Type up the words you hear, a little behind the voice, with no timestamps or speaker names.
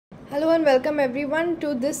Hello and welcome everyone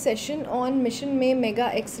to this session on Mission May Mega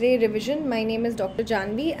X-Ray Revision. My name is Dr.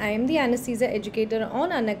 Jhanvi. I am the Anesthesia Educator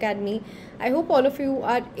on Unacademy. I hope all of you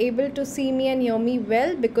are able to see me and hear me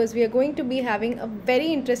well, because we are going to be having a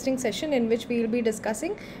very interesting session in which we will be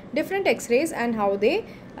discussing different X-rays and how they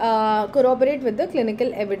corroborate with the clinical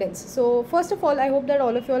evidence. So first of all, I hope that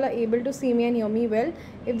all of you all are able to see me and hear me well.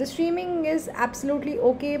 If the streaming is absolutely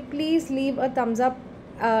okay, please leave a thumbs up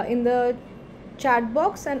in the chat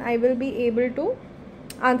box and I will be able to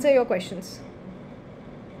answer your questions.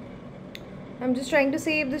 I'm just trying to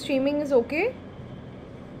see if the streaming is okay.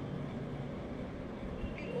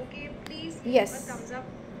 Okay, please Yes. give a thumbs up.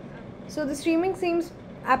 So the streaming seems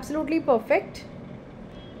absolutely perfect.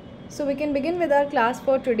 So we can begin with our class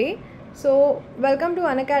for today. So welcome to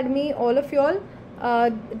Unacademy, all of you all.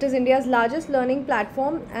 It is India's largest learning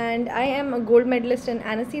platform, and I am a gold medalist in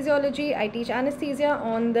anesthesiology. I teach anesthesia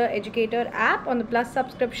on the Educator app on the Plus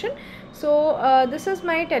subscription. So this is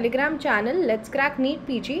my Telegram channel, Let's Crack NEET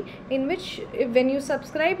PG, in which when you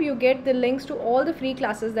subscribe, you get the links to all the free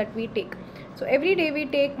classes that we take. So every day we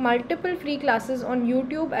take multiple free classes on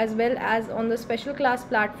YouTube as well as on the special class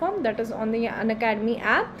platform, that is on the Unacademy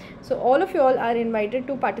app. So all of you all are invited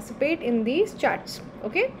to participate in these chats.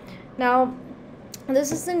 Okay, now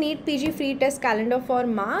this is the NEET PG free test calendar for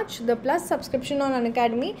March. The Plus subscription on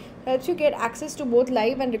Unacademy helps you get access to both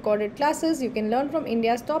live and recorded classes. You can learn from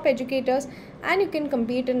India's top educators and you can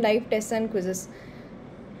compete in live tests and quizzes.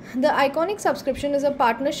 The iconic subscription is a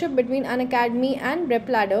partnership between Unacademy and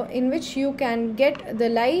RepLadder, in which you can get the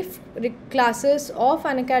live classes of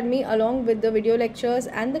Unacademy along with the video lectures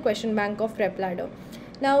and the question bank of RepLadder.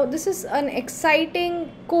 Now this is an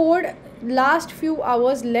exciting code. Last few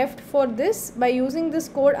hours left for this. By using this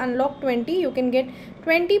code unlock20, you can get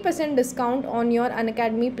 20% discount on your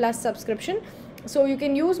Unacademy Plus subscription. So you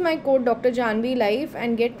can use my code Dr. Jhanvi Live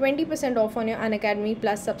and get 20% off on your Unacademy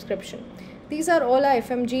Plus subscription. These are all our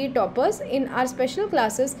FMG toppers. In our special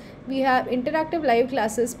classes, we have interactive live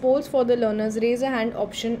classes, polls for the learners, raise a hand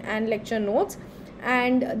option and lecture notes.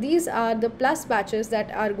 And these are the Plus batches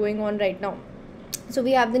that are going on right now. So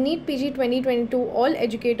we have the NEET PG 2022 All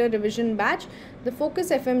Educator Revision batch, the Focus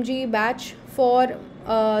FMG batch for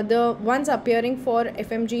the ones appearing for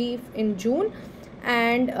FMG in June.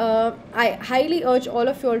 And I highly urge all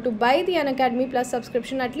of you all to buy the Unacademy Plus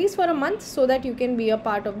subscription at least for a month, so that you can be a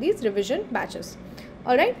part of these revision batches.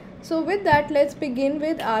 Alright, so with that, let's begin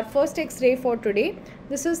with our first X-ray for today.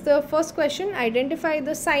 This is the first question. Identify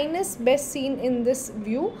the sinus best seen in this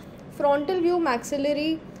view. Frontal view,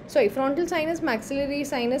 frontal sinus, maxillary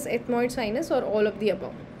sinus, ethmoid sinus, or all of the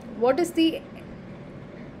above. What is the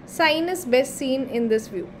sinus best seen in this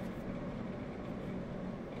view?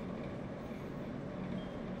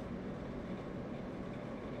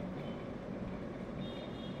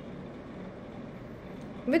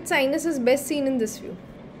 Which sinus is best seen in this view?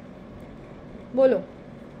 Bolo.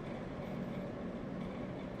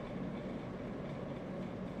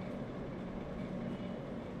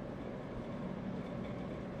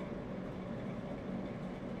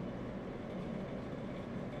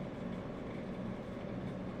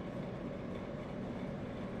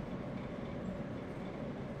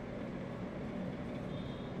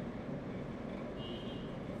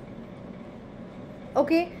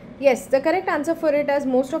 Okay, yes, the correct answer for it, as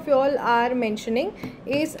most of you all are mentioning,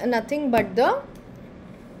 is nothing but the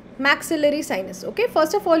maxillary sinus. Okay,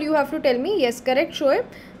 first of all you have to tell me, yes, correct, Shoaib.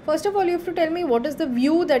 First of all you have to tell me what is the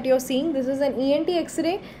view that you're seeing. This is an ENT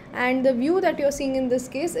X-ray and the view that you're seeing in this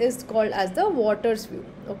case is called as the Waters view.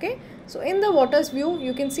 Okay, so in the Waters view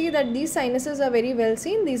you can see that these sinuses are very well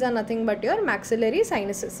seen. These are nothing but your maxillary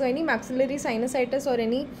sinuses. So any maxillary sinusitis or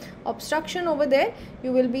any obstruction over there,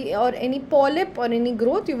 you will be, or any polyp or any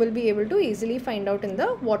growth, you will be able to easily find out in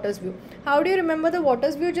the Waters view. How do you remember the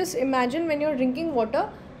Waters view? Just imagine when you're drinking water,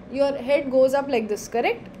 your head goes up like this,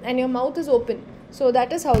 correct, and your mouth is open. So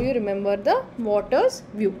that is how you remember the Waters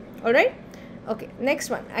view. Alright, okay, next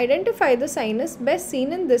one. Identify the sinus best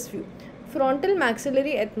seen in this view. Frontal,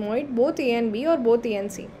 maxillary, ethmoid, both A and B or both A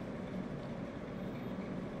and C.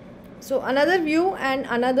 So another view and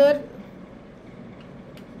another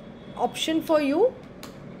option for you.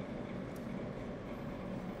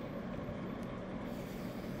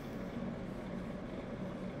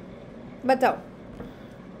 Batao.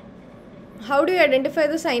 How do you identify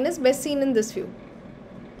the sinus best seen in this view?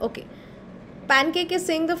 Okay, Pancake is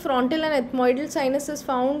saying the frontal and ethmoidal sinus is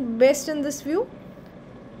found best in this view.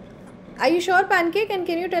 Are you sure, Pancake? And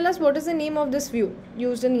can you tell us what is the name of this view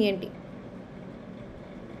used in ENT?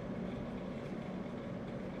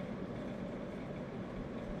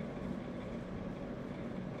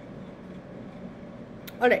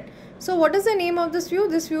 Alright, so what is the name of this view?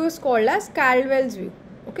 This view is called as Caldwell's view.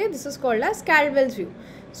 Okay, this is called as Caldwell's view.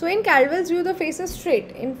 So in Caldwell's view, the face is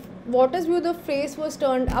straight. In Waters view, the face was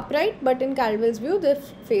turned upright, but in Caldwell's view, the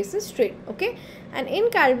face is straight. Okay, and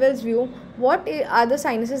in Caldwell's view, what are the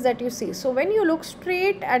sinuses that you see? So when you look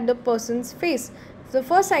straight at the person's face, the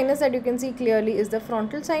first sinus that you can see clearly is the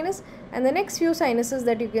frontal sinus, and the next few sinuses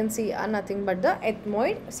that you can see are nothing but the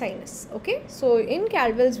ethmoid sinus. Okay, so in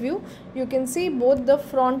Caldwell's view, you can see both the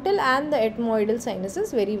frontal and the ethmoidal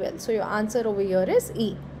sinuses very well. So your answer over here is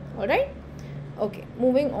E. Alright. Okay,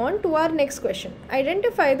 moving on to our next question.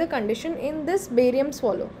 Identify the condition in this barium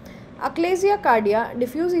swallow: achalasia cardia,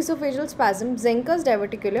 diffuse esophageal spasm, Zenker's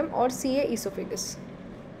diverticulum, or CA esophagus.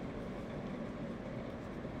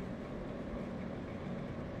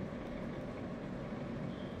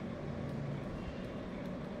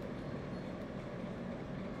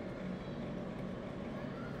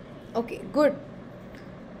 Okay, good.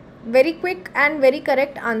 Very quick and very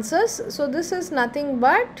correct answers. So this is nothing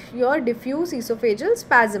but your diffuse esophageal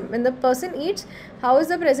spasm. When the person eats, how is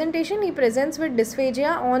the presentation? He presents with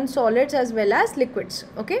dysphagia on solids as well as liquids.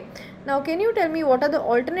 Okay. Now can you tell me what are the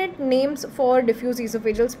alternate names for diffuse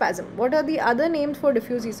esophageal spasm? What are the other names for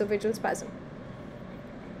diffuse esophageal spasm?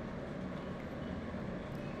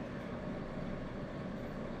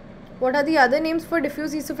 What are the other names for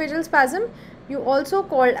diffuse esophageal spasm? You also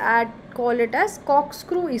call it as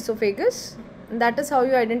corkscrew esophagus. That is how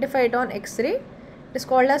you identify it on X-ray. It is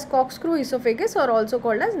called as corkscrew esophagus, or also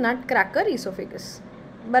called as nutcracker esophagus.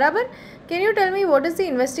 Barabar? Can you tell me what is the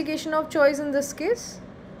investigation of choice in this case?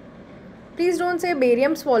 Please don't say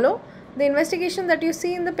barium swallow. The investigation that you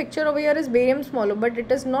see in the picture over here is barium swallow, but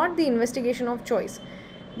it is not the investigation of choice.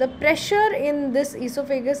 The pressure in this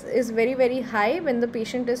esophagus is very, very high when the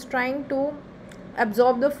patient is trying to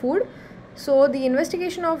absorb the food. So the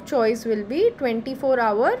investigation of choice will be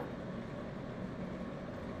 24-hour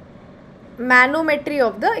manometry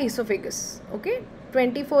of the esophagus. Okay,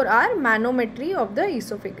 24-hour manometry of the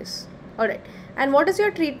esophagus. Alright, and what is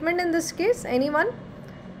your treatment in this case? Anyone?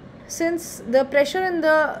 Since the pressure in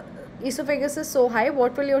the esophagus is so high,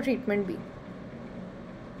 what will your treatment be?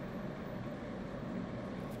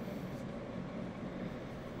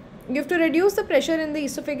 You have to reduce the pressure in the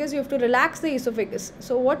esophagus, you have to relax the esophagus.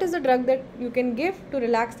 So what is the drug that you can give to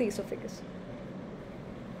relax the esophagus?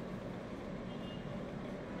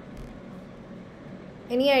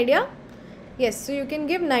 Any idea? Yes, so you can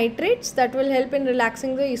give nitrates that will help in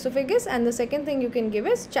relaxing the esophagus, and the second thing you can give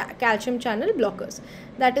is calcium channel blockers.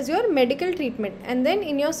 That is your medical treatment. And then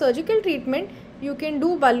in your surgical treatment, you can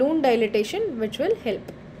do balloon dilatation, which will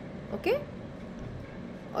help. Okay?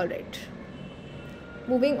 Alright.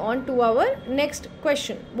 Moving on to our next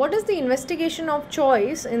question. What is the investigation of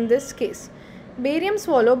choice in this case? Barium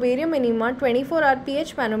swallow, barium enema, 24-hour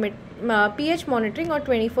pH monitoring, or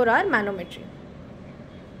 24-hour manometry?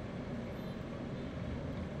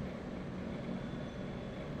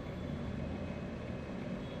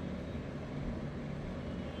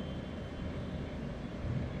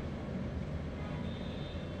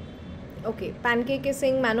 Okay, Pancake is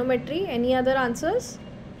saying manometry. Any other answers?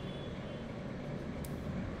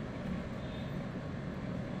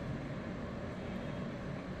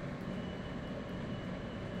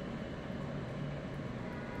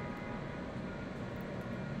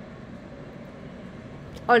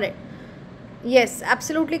 Alright. Yes,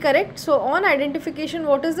 absolutely correct. So on identification,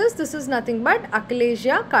 what is this? This is nothing but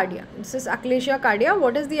achalasia cardia. This is achalasia cardia.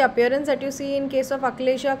 What is the appearance that you see in case of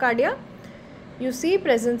achalasia cardia? You see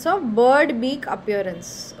presence of bird beak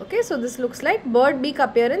appearance. Okay, so this looks like bird beak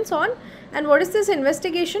appearance on. And what is this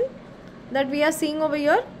investigation that we are seeing over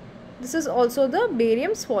here? This is also the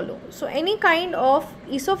barium swallow. So any kind of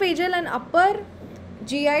esophageal and upper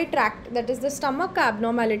GI tract, that is the stomach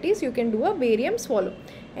abnormalities, you can do a barium swallow.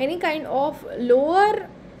 Any kind of lower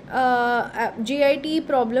GIT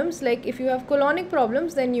problems, like if you have colonic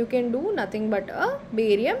problems, then you can do nothing but a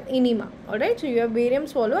barium enema. Alright, so you have barium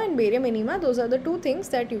swallow and barium enema. Those are the two things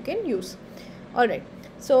that you can use. Alright,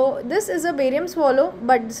 so this is a barium swallow,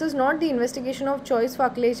 but this is not the investigation of choice for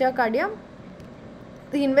achalasia cardia.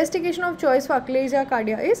 The investigation of choice for achalasia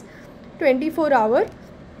cardia is 24-hour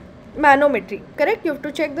manometry. Correct? You have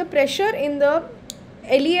to check the pressure in the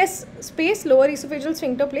LES space, lower esophageal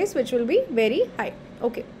sphincter place, which will be very high.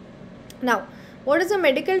 Okay. Now, what is the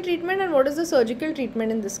medical treatment and what is the surgical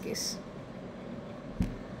treatment in this case?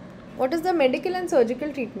 What is the medical and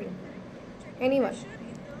surgical treatment? Anyone?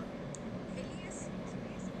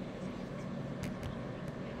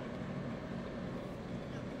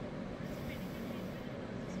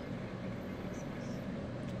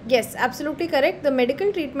 Yes, absolutely correct. The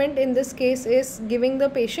medical treatment in this case is giving the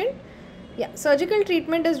patient. Yeah, surgical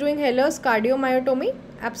treatment is doing Heller's cardiomyotomy.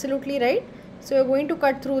 Absolutely right. So you're going to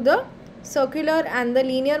cut through the circular and the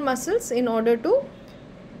linear muscles in order to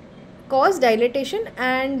cause dilatation,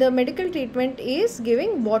 and the medical treatment is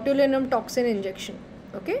giving botulinum toxin injection.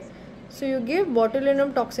 Okay, so you give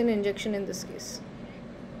botulinum toxin injection in this case.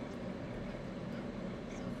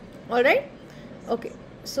 All right. Okay,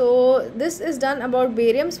 so this is done about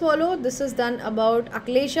barium swallow. This is done about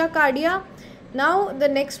achalasia cardia. Now the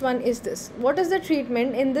next one is this. What is the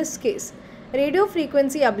treatment in this case? Radio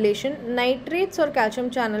frequency ablation, nitrates or calcium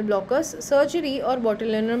channel blockers, surgery, or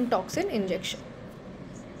botulinum toxin injection.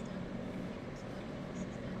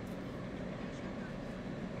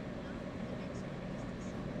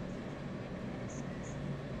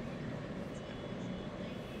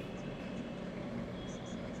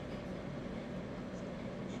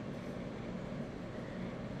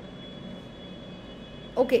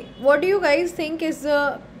 Okay, what do you guys think is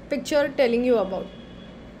the picture telling you about?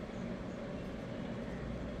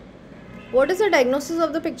 What is the diagnosis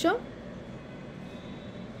of the picture?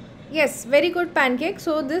 Yes, very good, pancake.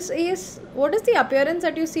 So this is, what is the appearance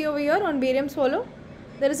that you see over here on barium swallow?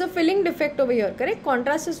 There is a filling defect over here, correct?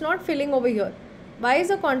 Contrast is not filling over here. Why is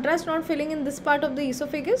the contrast not filling in this part of the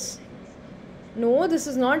esophagus? No, this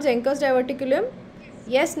is not Zenker's diverticulum.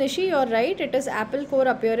 Yes, Nishi, you're right. It is apple core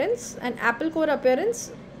appearance. And apple core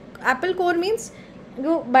appearance, apple core means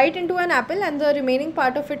you bite into an apple and the remaining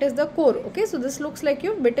part of it is the core. Okay, so this looks like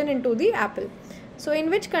you've bitten into the apple. So in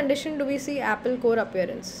which condition do we see apple core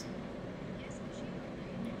appearance?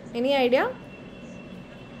 Any idea?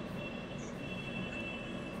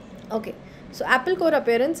 Okay, so apple core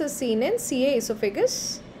appearance is seen in CA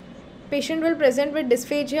esophagus. Patient will present with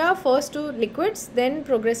dysphagia, first to liquids, then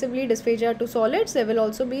progressively dysphagia to solids. There will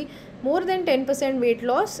also be more than 10% weight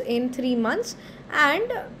loss in 3 months.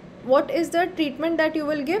 And what is the treatment that you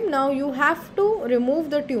will give? Now you have to remove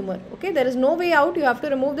the tumor. Okay, there is no way out. You have to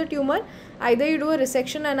remove the tumor. Either you do a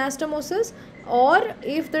resection anastomosis, or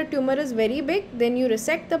if the tumor is very big, then you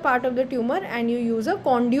resect the part of the tumor and you use a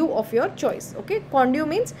conduit of your choice. Okay, conduit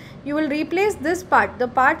means you will replace this part, the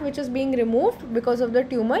part which is being removed because of the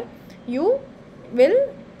tumor. You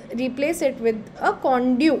will replace it with a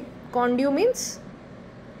conduit. Conduit means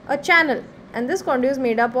a channel, and this conduit is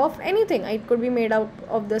made up of anything. It could be made out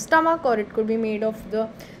of the stomach, or it could be made of the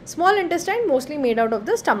small intestine, mostly made out of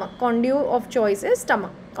the stomach. Conduit of choice is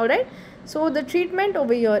stomach. Alright, so the treatment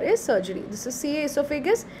over here is surgery. This is CA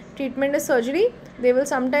esophagus. Treatment is surgery. They will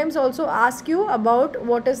sometimes also ask you about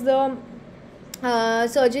what is the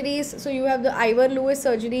surgeries. So you have the Ivor Lewis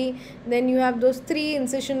surgery, then you have those 3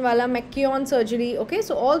 incision wala McKeown surgery. Okay,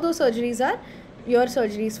 so all those surgeries are your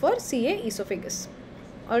surgeries for CA esophagus.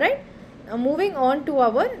 Alright, now moving on to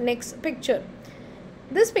our next picture.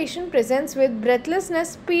 This patient presents with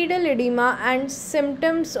breathlessness, pedal edema, and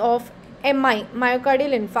symptoms of MI,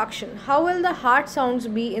 myocardial infarction. How will the heart sounds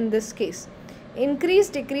be in this case?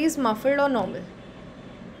 Increased, decreased, muffled, or normal?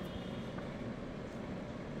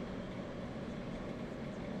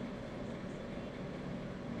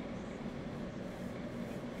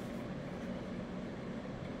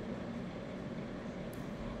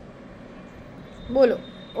 Bolo,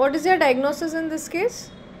 what is your diagnosis in this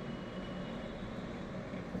case?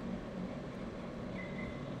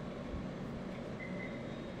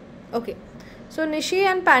 Okay, so Nishi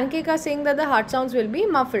and Pancake are saying that the heart sounds will be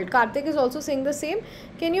muffled. Karthik is also saying the same.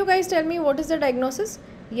 Can you guys tell me what is the diagnosis?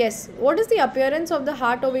 Yes, what is the appearance of the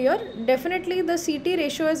heart over here? Definitely the CT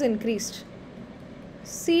ratio is increased.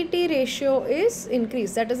 CT ratio is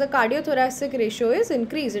increased, that is the cardiothoracic ratio is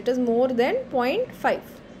increased. It is more than 0.5.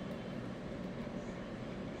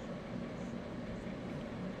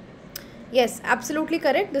 Yes, absolutely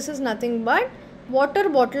correct. This is nothing but water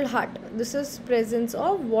bottle heart. This is presence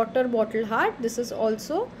of water bottle heart. This is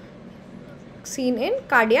also seen in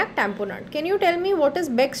cardiac tamponade. Can you tell me what is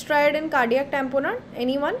Beck's triad in cardiac tamponade?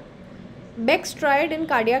 Anyone? Beck's triad in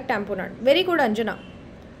cardiac tamponade. Very good, Anjana.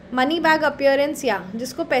 Money bag appearance, yeah.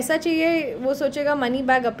 जिसको पैसा चाहिए वो सोचेगा money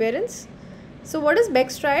bag appearance. So what is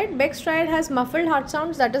Beck's triad? Beck's triad has muffled heart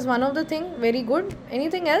sounds. That is one of the thing. Very good.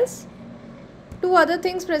 Anything else? 2 other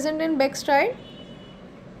things present in Beck's triad.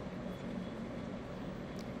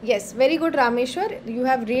 Yes, very good, Rameshwar. You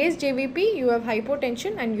have raised JVP, you have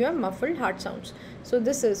hypotension, and you have muffled heart sounds. So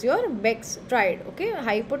this is your Beck's triad. Okay,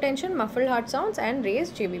 hypotension, muffled heart sounds, and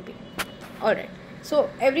raised JVP. Alright. So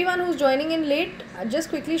everyone who's joining in late, just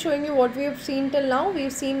quickly showing you what we have seen till now.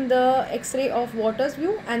 We've seen the X-ray of Waters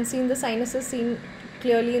view and seen the sinuses seen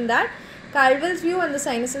clearly in that. Calvil's view and the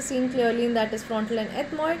sinuses seen clearly in that is frontal and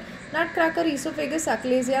ethmoid. nutcracker esophagus,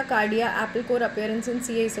 achalasia, cardia, apple core appearance in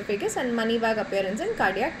CA esophagus, and money bag appearance in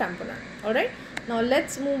cardiac tamponade. Alright, now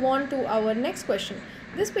let's move on to our next question.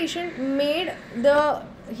 This patient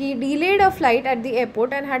he delayed a flight at the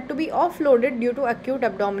airport and had to be offloaded due to acute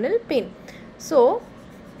abdominal pain. So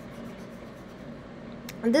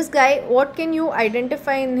this guy, what can you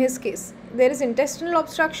identify in his case? There is intestinal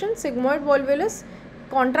obstruction, sigmoid volvulus,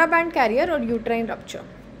 contraband carrier, or uterine rupture.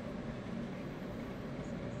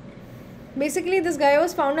 Basically, this guy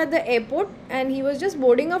was found at the airport and he was just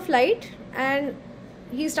boarding a flight and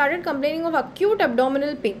he started complaining of acute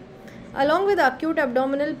abdominal pain. Along with acute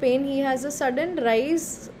abdominal pain, he has a sudden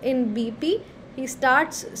rise in BP. He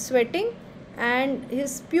starts sweating and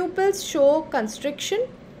his pupils show constriction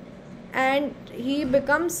and he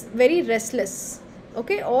becomes very restless.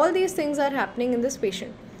 Okay, all these things are happening in this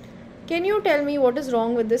patient. Can you tell me what is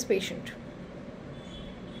wrong with this patient?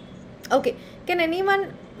 Okay, can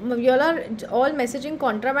anyone, you all are all messaging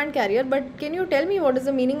contraband carrier, but can you tell me what is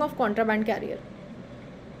the meaning of contraband carrier?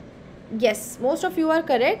 Yes, most of you are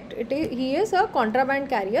correct. He is a contraband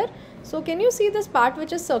carrier. So can you see this part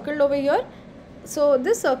which is circled over here? So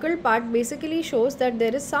this circled part basically shows that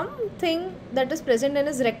there is something that is present in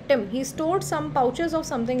his rectum. He stored some pouches of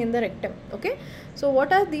something in the rectum. Okay, so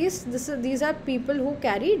what are these? These are people who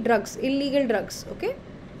carry drugs, illegal drugs. Okay,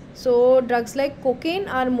 so drugs like cocaine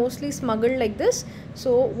are mostly smuggled like this.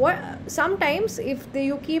 So sometimes if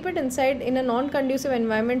you keep it inside in a non-conducive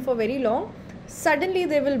environment for very long, suddenly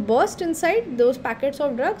they will burst inside those packets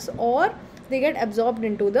of drugs or they get absorbed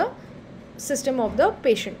into the system of the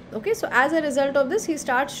patient. Okay, so as a result of this, he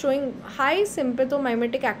starts showing high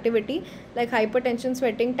sympathomimetic activity like hypertension,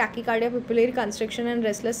 sweating, tachycardia, pupillary constriction and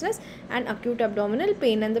restlessness, and acute abdominal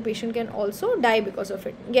pain, and the patient can also die because of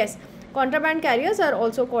it. Yes, contraband carriers are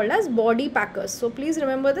also called as body packers. So please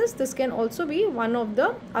remember this. This can also be one of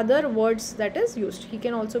the other words that is used. He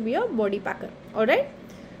can also be a body packer. Alright,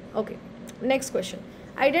 okay. Next question.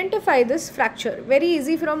 Identify this fracture. Very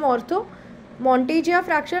easy from ortho. Monteggia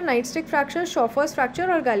fracture, nightstick fracture, Schoffer's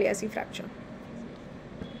fracture, or Galeazzi fracture.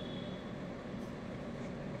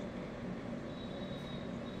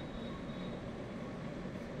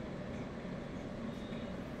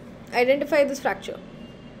 Identify this fracture.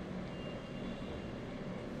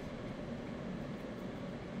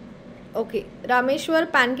 Okay,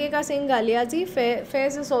 Rameshwar Pancake are saying Galeazzi,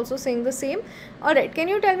 Fairs is also saying the same. Alright, can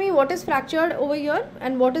you tell me what is fractured over here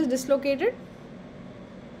and what is dislocated?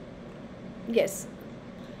 Yes.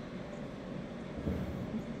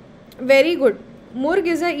 Very good. Murg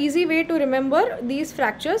is an easy way to remember these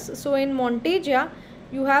fractures. So in Monteggia,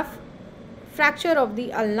 you have fracture of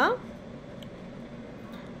the ulna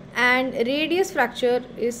and radius fracture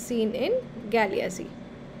is seen in Galeazzi.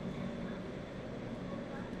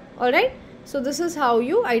 Alright, so this is how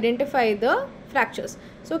you identify the fractures.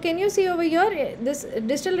 So can you see over here this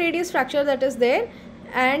distal radius fracture that is there,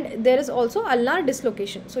 and there is also ulnar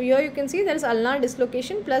dislocation. So here you can see there is ulnar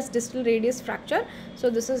dislocation plus distal radius fracture.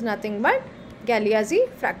 So this is nothing but Galeazzi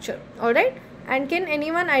fracture. Alright, and can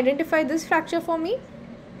anyone identify this fracture for me?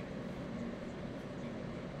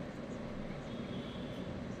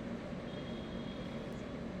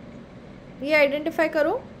 ये identify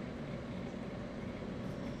करो.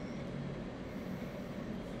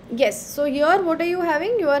 Yes, so here what are you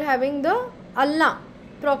having? You are having the ulna,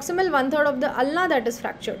 proximal 1/3 of the ulna that is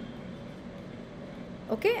fractured.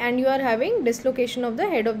 Okay, and you are having dislocation of the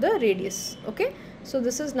head of the radius. Okay, so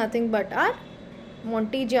this is nothing but our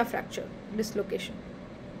Monteggia fracture dislocation.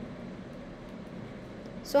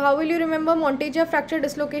 So how will you remember Monteggia fracture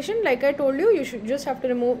dislocation? Like I told you, you should just have to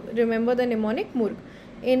remember the mnemonic Murg.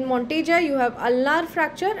 In Monteggia, you have ulnar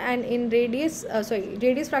fracture, and in radius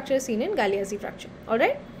fracture is seen in Galeazzi fracture.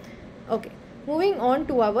 Alright? Okay. Moving on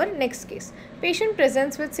to our next case. Patient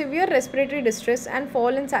presents with severe respiratory distress and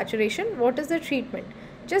fall in saturation. What is the treatment?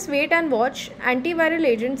 Just wait and watch. Antiviral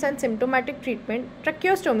agents and symptomatic treatment.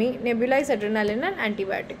 Tracheostomy, nebulized adrenaline and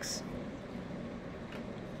antibiotics.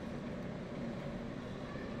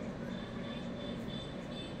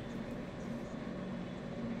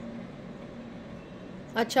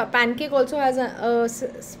 Acha, pancake also has a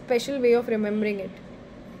special way of remembering it.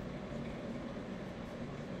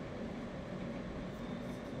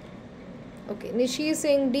 Okay, Nishi is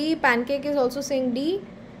saying D, pancake is also saying D.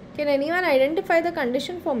 Can anyone identify the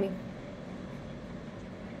condition for me?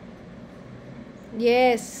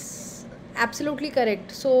 Yes, absolutely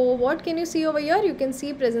correct. So what can you see over here? You can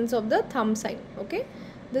see presence of the thumb sign. Okay,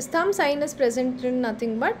 this thumb sign is present in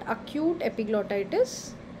nothing but acute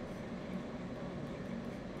epiglottitis.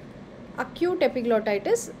 Acute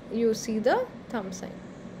epiglottitis, you see the thumb sign.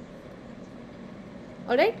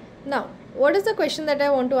 Alright, Now, what is the question that I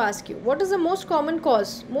want to ask you? What is the most common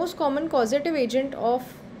causative agent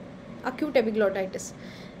of acute epiglottitis?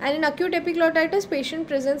 And in acute epiglottitis, patient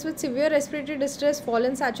presents with severe respiratory distress, fall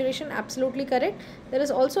in saturation, absolutely correct. There is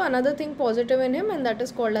also another thing positive in him, and that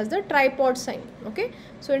is called as the tripod sign. Okay,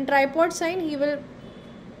 so in tripod sign, he will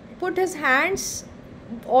put his hands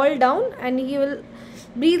all down and he will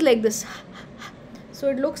breathe like this. So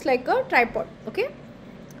it looks like a tripod. Okay,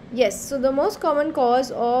 yes, so the most common cause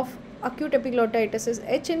of acute epiglottitis is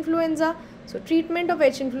H influenza. So treatment of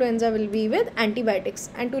H influenza will be with antibiotics,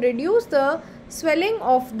 and to reduce the swelling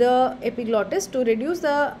of the epiglottis, to reduce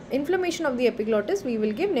the inflammation of the epiglottis, we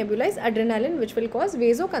will give nebulized adrenaline, which will cause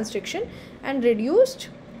vasoconstriction and reduced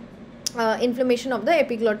inflammation of the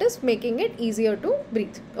epiglottis, making it easier to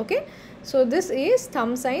breathe. Okay, so this is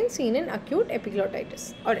thumb sign seen in acute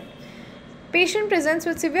epiglottitis. Alright. Patient presents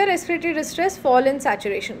with severe respiratory distress, fall in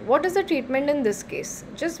saturation. What is the treatment in this case?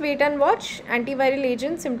 Just wait and watch. Antiviral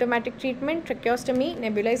agent, symptomatic treatment, tracheostomy,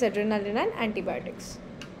 nebulized adrenaline and antibiotics.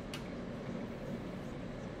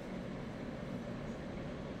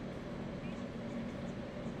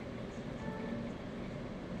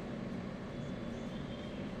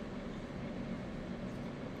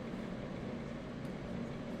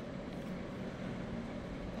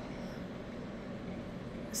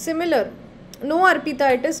 Similar. No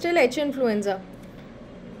Arpita, it is still H influenza.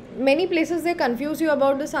 Many places they confuse you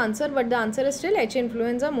about this answer, but the answer is still H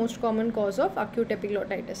influenza, most common cause of acute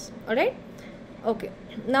epiglottitis. Alright? Okay.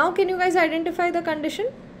 Now can you guys identify the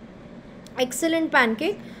condition? Excellent,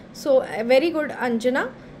 Pancake. So very good,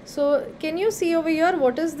 Anjana. So can you see over here,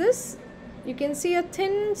 what is this? You can see a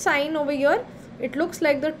thin sign over here. It looks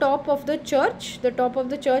like the top of the church. The top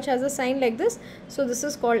of the church has a sign like this. So this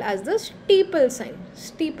is called as the steeple sign.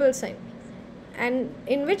 Steeple sign. And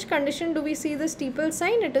in which condition do we see the steeple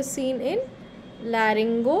sign? It is seen in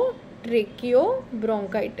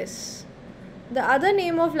laryngotracheobronchitis. The other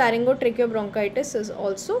name of laryngotracheobronchitis is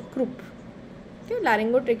also croup. Okay,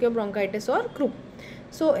 laryngotracheobronchitis or croup.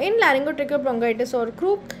 So in laryngotracheobronchitis or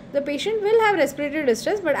croup, the patient will have respiratory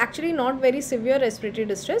distress, but actually not very severe respiratory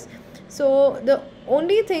distress. So the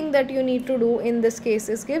only thing that you need to do in this case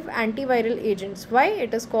is give antiviral agents. Why?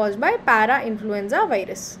 It is caused by para-influenza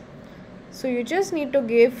virus. So you just need to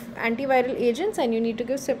give antiviral agents and you need to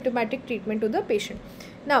give symptomatic treatment to the patient.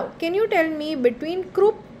 Now, can you tell me between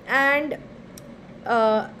croup and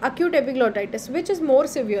acute epiglottitis, which is more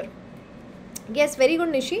severe? Yes, very good,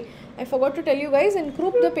 Nishi. I forgot to tell you guys, in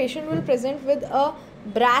croup the patient will present with a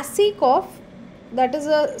brassy cough. That is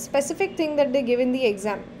a specific thing that they give in the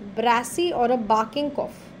exam. Brassy or a barking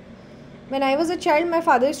cough. When I was a child, my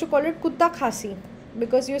father used to call it kutta khasi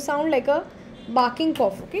because you sound like a barking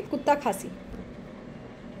cough. Okay, kutta khasi.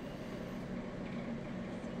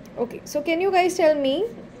 Okay, so can you guys tell me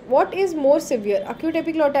what is more severe, acute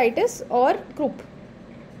epiglottitis or croup?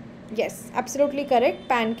 Yes, absolutely correct.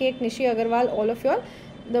 Pancake, Nishi Agarwal, all of you all.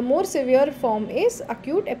 The more severe form is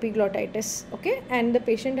acute epiglottitis. Okay, and the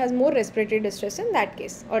patient has more respiratory distress in that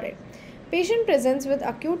case. Alright. Patient presents with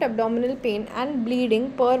acute abdominal pain and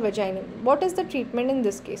bleeding per vaginum. What is the treatment in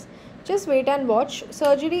this case? Just wait and watch.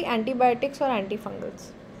 Surgery, antibiotics or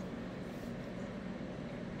antifungals.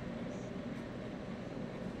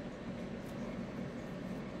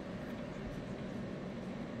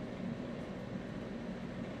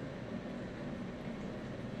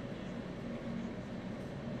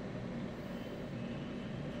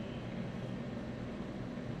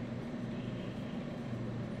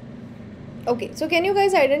 Okay, so can you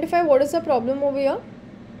guys identify what is the problem over here?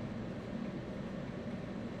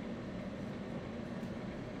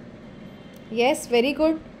 Yes, very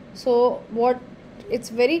good. So what it's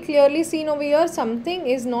very clearly seen over here, something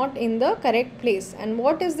is not in the correct place. And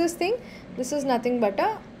what is this thing? This is nothing but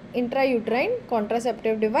a intrauterine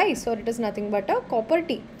contraceptive device, or it is nothing but a copper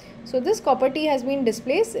T. So this copper T has been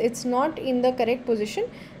displaced. It's not in the correct position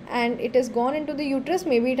and it has gone into the uterus.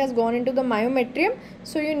 Maybe it has gone into the myometrium.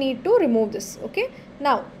 So you need to remove this. Okay.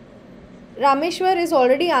 Now, Rameshwar is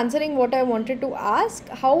already answering what I wanted to ask.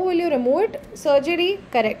 How will you remove it? Surgery,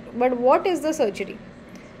 correct. But what is the surgery?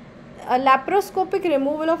 A laparoscopic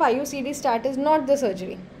removal of IUCD stat is not the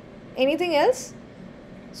surgery. Anything else?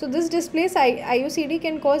 So this displaced IUCD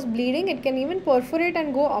can cause bleeding. It can even perforate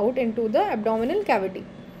and go out into the abdominal cavity,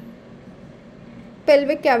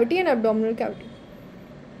 pelvic cavity and abdominal cavity.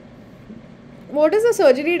 What is the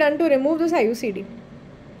surgery done to remove this IUCD?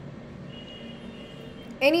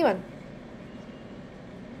 Anyone?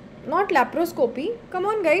 Not laparoscopy. Come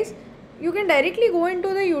on guys. You can directly go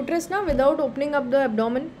into the uterus now without opening up the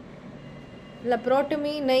abdomen.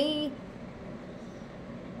 Laparotomy, nahi.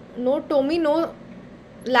 No tomy, no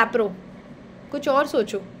laparo, कुछ और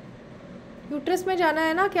सोचो. Uterus में जाना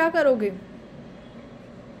है ना, क्या करोगे?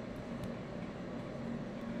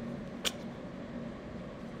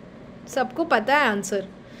 सबको पता है answer.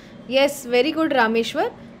 Yes, very good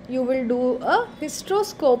Rameshwar. You will do a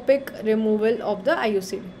hysteroscopic removal of the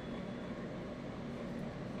IUCD.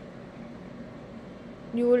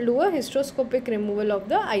 You will do a hysteroscopic removal of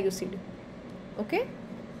the IUCD. Okay?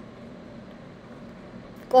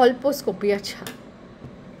 Colposcopy. अच्छा.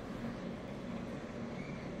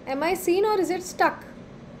 Am I seen or is it stuck?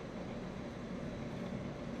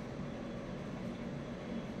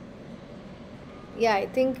 Yeah, I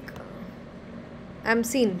think I'm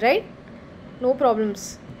seen, right? No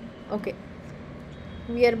problems. Okay,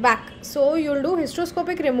 we are back. So you'll do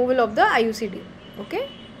hysteroscopic removal of the IUCD. Okay,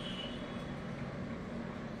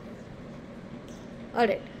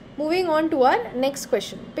 alright, moving on to our next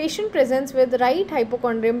question. Patient presents with right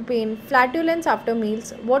hypochondrium pain, flatulence after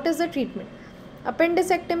meals. What is the treatment?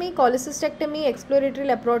 Appendicectomy, cholecystectomy, exploratory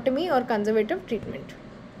laparotomy, or conservative treatment?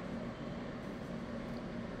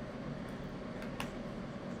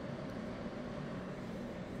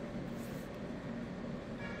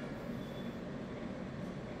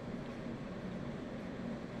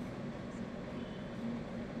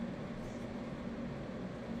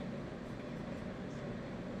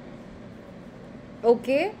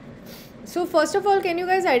 Okay, so first of all, can you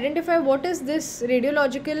guys identify what is this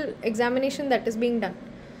radiological examination that is being done?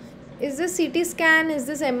 Is this CT scan? Is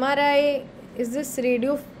this MRI? Is this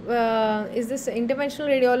radio? Is this interventional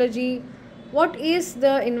radiology? What is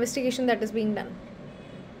the investigation that is being done?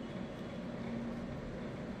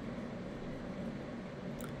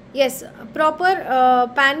 Yes, proper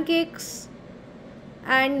pancakes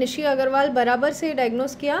and Nishi Agarwal barabar se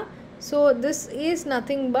diagnose kiya. So this is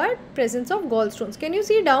nothing but presence of gallstones. Can you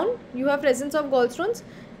see down? You have presence of gallstones,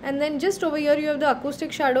 and then just over here you have the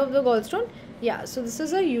acoustic shadow of the gallstone. Yeah, so this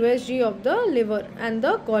is a USG of the liver and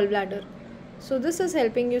the gallbladder. So this is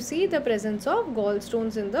helping you see the presence of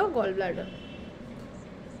gallstones in the gallbladder.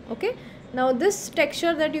 Okay, now this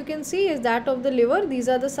texture that you can see is that of the liver. These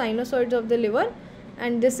are the sinusoids of the liver,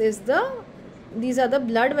 and these are the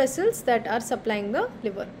blood vessels that are supplying the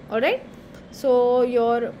liver. Alright, so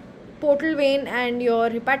your portal vein and your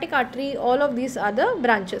hepatic artery, all of these are the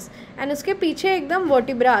branches, and uske piche ekdam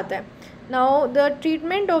vertebra aata hai. Now the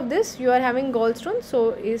treatment of this, you are having gallstone,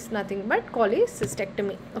 so is nothing but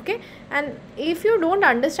cholecystectomy. Okay, and if you don't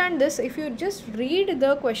understand this, if you just read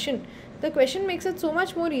the question makes it so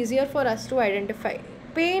much more easier for us to identify.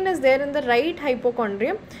 Pain is there in the right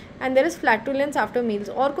hypochondrium and there is flatulence after meals,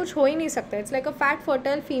 और कुछ हो ही नहीं सकता. It's like a fat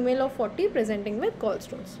fertile female of 40 presenting with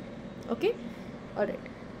gallstones. Okay, alright.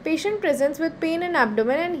 Patient presents with pain in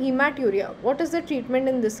abdomen and hematuria. What is the treatment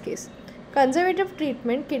in this case? Conservative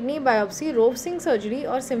treatment, kidney biopsy, Rovsing surgery,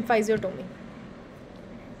 or symphysiotomy?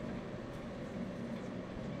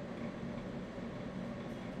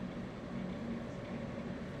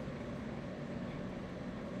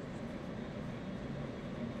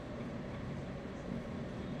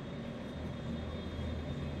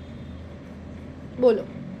 बोलो.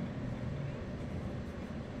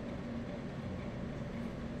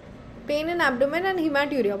 Pain in abdomen and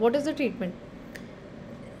hematuria. What is the treatment?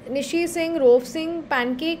 Nishi is saying Rovsing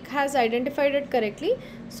pancake has identified it correctly.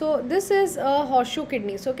 So this is a horseshoe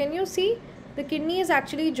kidney. So can you see the kidney is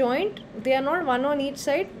actually joined? They are not one on each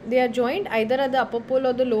side. They are joined either at the upper pole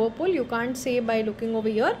or the lower pole. You can't say by looking over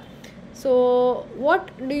here. So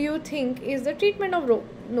what do you think is the treatment of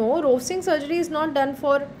Rovsing surgery is not done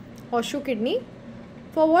for horseshoe kidney.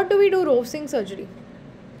 For what do we do Rovsing surgery?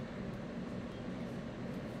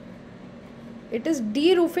 It is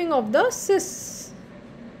de-roofing of the cysts.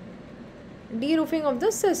 De-roofing of the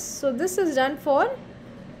cysts. So this is done for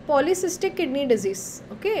polycystic kidney disease,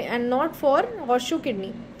 okay, and not for horseshoe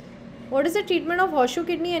kidney. What is the treatment of horseshoe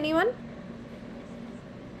kidney? Anyone?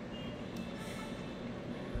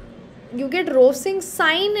 You get Rovsing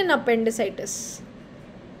sign in appendicitis,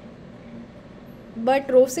 but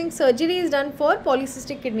Rovsing surgery is done for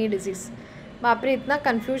polycystic kidney disease. बाप रे, इतना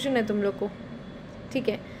confusion है तुम लोग को. ठीक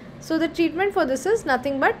है. So the treatment for this is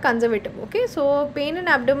nothing but conservative. Okay, so pain in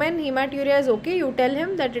abdomen, hematuria is okay. You tell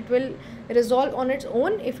him that it will resolve on its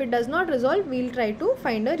own. If it does not resolve, we'll try to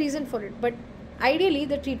find a reason for it. But ideally,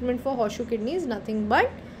 the treatment for horseshoe kidney is nothing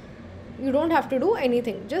but you don't have to do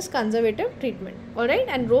anything, just conservative treatment. All right,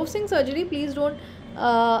 and Rovsing surgery, please don't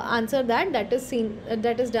answer that.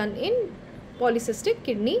 That is done in polycystic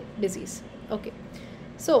kidney disease. Okay,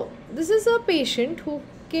 so this is a patient who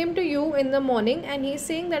came to you in the morning and he is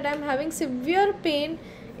saying that I am having severe pain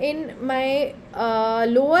in my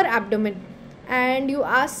lower abdomen and you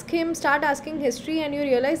start asking history, and you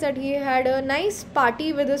realize that he had a nice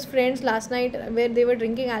party with his friends last night where they were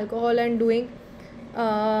drinking alcohol and doing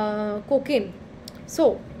cocaine.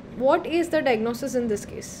 So what is the diagnosis in this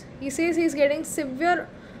case? He says he's getting severe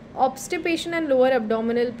obstipation and lower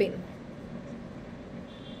abdominal pain.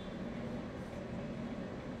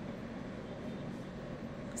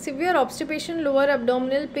 Severe obstipation, lower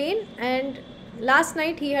abdominal pain, and last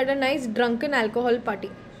night he had a nice drunken alcohol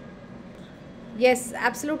party. Yes,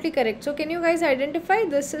 absolutely correct. So can you guys identify?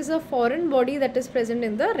 This is a foreign body that is present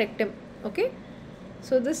in the rectum. Okay,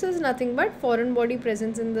 so this is nothing but foreign body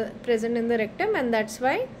present in the rectum, and that's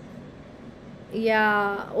why.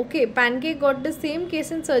 Yeah, okay. Pancake got the same case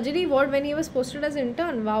in surgery ward when he was posted as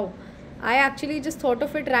intern. Wow, I actually just thought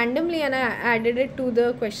of it randomly and I added it to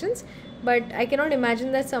the questions, but I cannot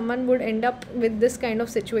imagine that someone would end up with this kind of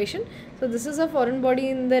situation. So this is a foreign body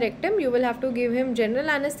in the rectum. You will have to give him general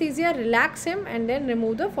anesthesia, relax him, and then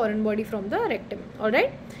remove the foreign body from the rectum.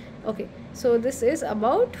 Alright, okay, so this is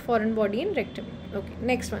about foreign body in rectum. Okay,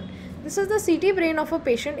 next one. This is the CT brain of a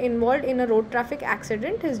patient involved in a road traffic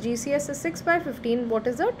accident. His GCS is 6/15. What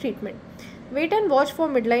is the treatment? Wait and watch for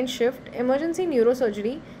midline shift, emergency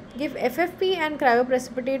neurosurgery, give FFP and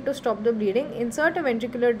cryoprecipitate to stop the bleeding, insert a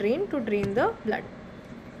ventricular drain to drain the blood.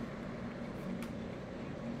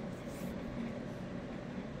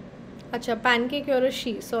 Acha, pancake, you're a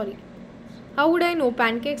she, sorry. How would I know?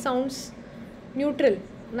 Pancake sounds neutral,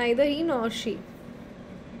 neither he nor she.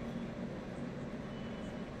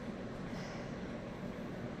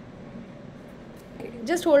 Okay,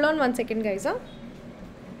 just hold on 1 second, guys.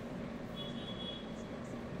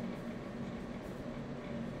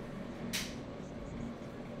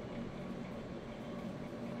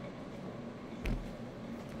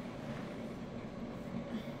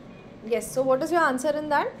 Yes, so what is your answer in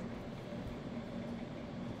that?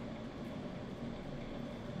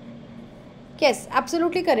 Yes,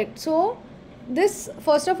 absolutely correct. So this,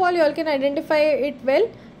 first of all, you all can identify it well.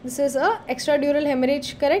 This is a extradural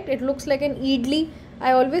hemorrhage, correct? It looks like an idli.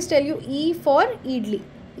 I always tell you E for idli.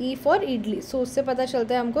 E for idli. So usse pata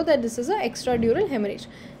chalta hai humko that this is a extradural hemorrhage.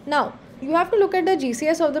 Now you have to look at the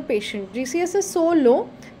GCS of the patient. GCS is so low,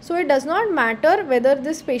 so it does not matter whether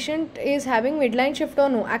this patient is having midline shift or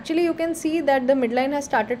no. Actually, you can see that the midline has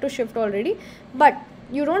started to shift already, but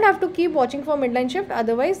you don't have to keep watching for midline shift.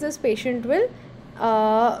 Otherwise, this patient will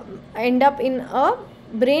end up in a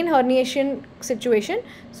brain herniation situation.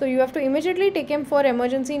 So you have to immediately take him for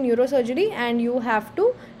emergency neurosurgery, and you have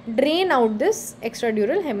to drain out this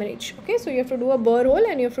extradural hemorrhage. Okay, so you have to do a burr hole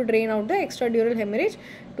and you have to drain out the extradural hemorrhage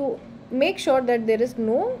to make sure that there is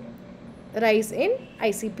no rise in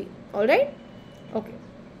ICP. Alright, okay.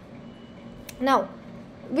 Now,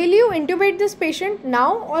 will you intubate this patient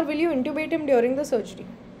now or will you intubate him during the surgery?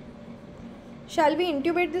 Shall we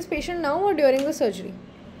intubate this patient now or during the surgery?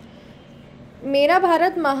 Mera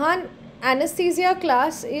Bharat Mahan anesthesia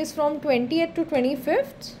class is from 20th to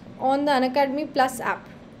 25th on the Unacademy Plus app.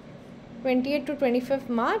 28th to 25th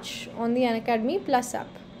March on the Unacademy Plus app.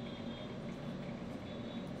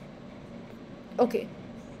 Okay.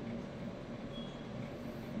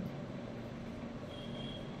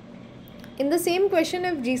 In the same question,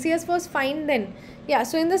 if GCS was fine, then yeah,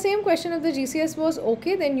 so in the same question, if the GCS was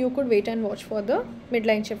okay, then you could wait and watch for the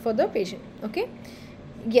midline shift for the patient. Okay,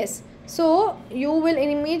 yes, so you will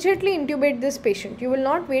immediately intubate this patient. You will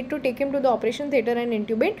not wait to take him to the operation theatre and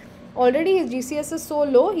intubate. Already his GCS is so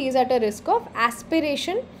low, he is at a risk of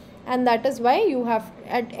aspiration, and that is why you have,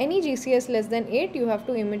 at any GCS less than 8, you have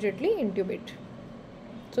to immediately intubate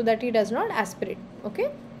so that he does not aspirate. Okay,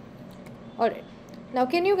 alright. Now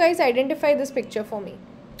can you guys identify this picture for me?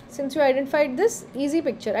 Since you identified this, easy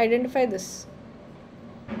picture, identify this.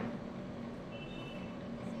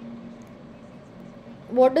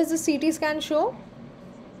 What does the CT scan show?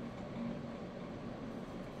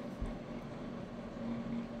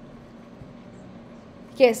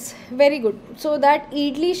 Yes, very good. So that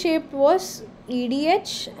idli shape was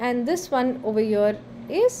EDH and this one over here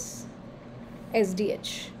is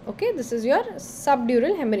SDH. Okay, this is your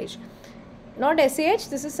subdural hemorrhage. Not SAH,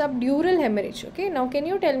 this is subdural hemorrhage. Okay, now can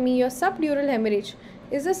you tell me your subdural hemorrhage,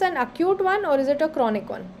 is this an acute one or is it a chronic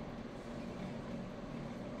one?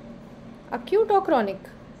 Acute or chronic?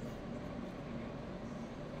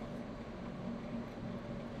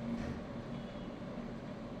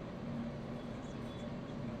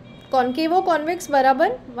 Concave or convex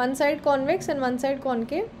barabar? One side convex and one side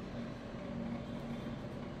concave.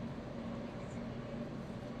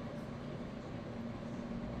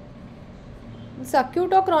 It's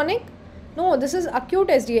acute or chronic? No, this is acute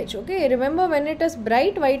SDH. Okay, remember when it is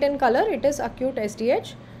bright white in color, it is acute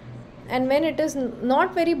SDH. and when it is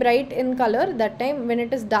not very bright in color, that time when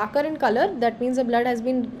it is darker in color, that means the blood has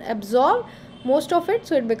been absorbed most of it,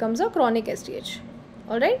 so it becomes a chronic STH.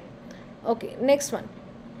 Alright, okay, next one.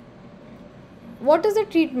 What is the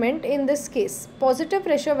treatment in this case? Positive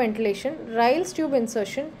pressure ventilation, Ryle's tube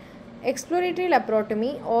insertion, exploratory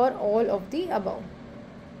laparotomy, or all of the above?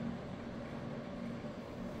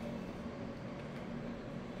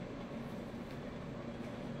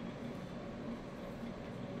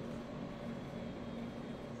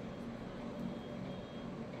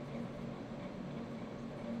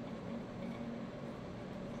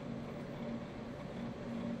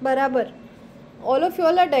 बराबर, all of you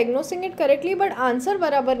all are diagnosing it correctly, but answer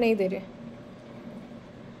बराबर नहीं दे रहे.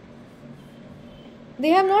 They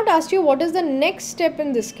have not asked you what is the next step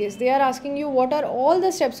in this case. They are asking you what are all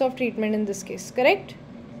the steps of treatment in this case, correct?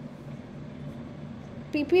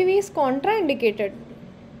 PPV is contraindicated.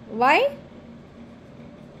 Why?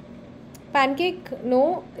 Pancake,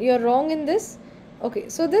 no, you're wrong in this. Okay,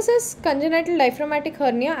 so this is congenital diaphragmatic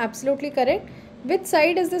hernia, absolutely correct. Which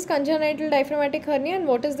side is this congenital diaphragmatic hernia and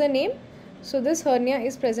what is the name? So this hernia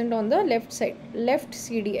is present on the left side, left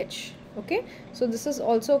CDH. Okay, so this is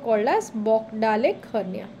also called as Bogdalic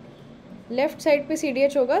hernia. Left side पे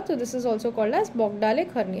CDH होगा, so this is also called as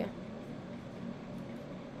Bogdalic hernia.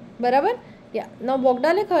 बराबर? Yeah. Now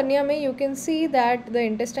Bogdalic hernia में you can see that the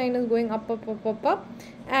intestine is going up,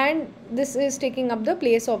 and this is taking up the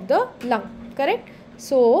place of the lung. Correct?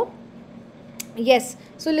 So yes.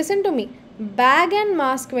 So listen to me. Bag and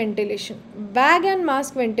mask ventilation. Bag and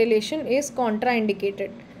mask ventilation is contraindicated,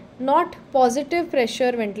 not positive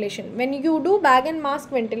pressure ventilation. When you do bag and mask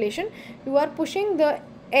ventilation, you are pushing the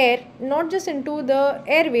air not just into the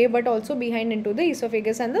airway but also behind into the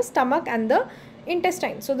esophagus and the stomach and the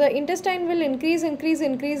intestine. So the intestine will increase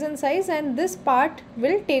in size, and this part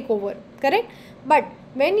will take over. Correct? But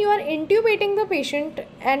when you are intubating the patient,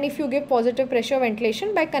 and if you give positive pressure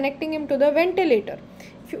ventilation by connecting him to the ventilator,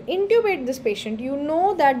 if you intubate this patient, you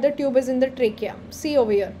know that the tube is in the trachea. See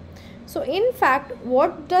over here. So in fact,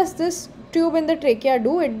 what does this tube in the trachea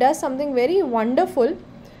do? It does something very wonderful,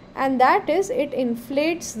 and that is it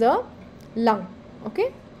inflates the lung.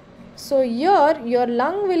 Okay, so here your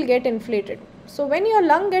lung will get inflated. So when your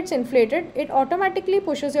lung gets inflated, it automatically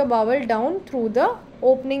pushes your bowel down through the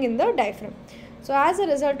opening in the diaphragm. So as a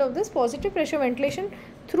result of this, positive pressure ventilation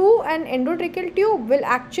through an endotracheal tube will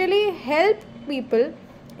actually help people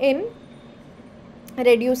in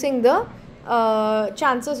reducing the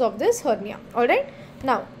chances of this hernia. Alright,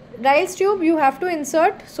 now Ryle's tube you have to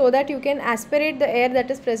insert so that you can aspirate the air that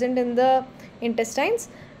is present in the intestines,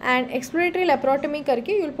 and exploratory laparotomy karke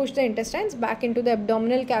you will push the intestines back into the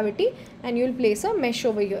abdominal cavity, and you will place a mesh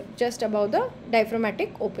over here just above the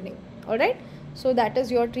diaphragmatic opening. Alright, so that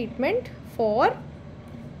is your treatment for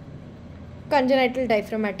congenital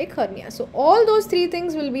diaphragmatic hernia. So all those three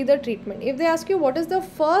things will be the treatment. If they ask you what is the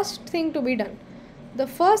first thing to be done, the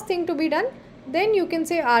first thing to be done, then you can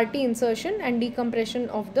say RT insertion and decompression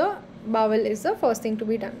of the bowel is the first thing to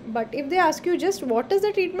be done. But if they ask you just what is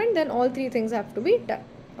the treatment, then all three things have to be done.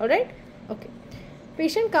 Alright, okay.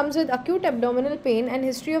 Patient comes with acute abdominal pain and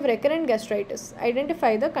history of recurrent gastritis.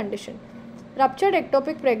 Identify the condition. Ruptured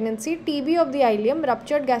ectopic pregnancy, TB of the ileum,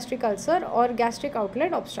 ruptured gastric ulcer, or gastric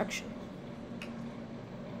outlet obstruction.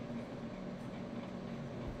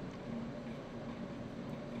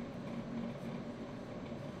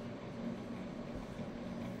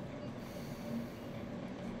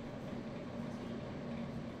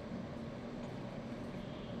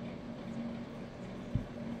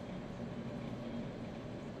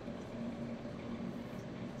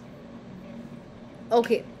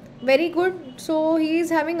 Okay, very good. So he is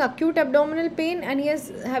having acute abdominal pain and he is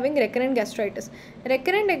having recurrent gastritis.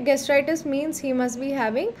 Recurrent gastritis means he must be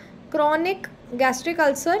having chronic gastric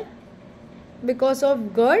ulcer because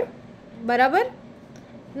of GERD. Barabar.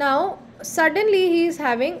 Now suddenly he is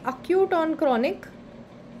having acute on chronic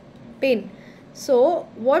pain. So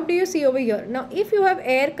what do you see over here? Now if you have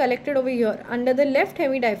air collected over here under the left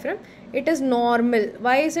hemidiaphragm, it is normal.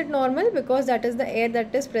 Why is it normal? Because that is the air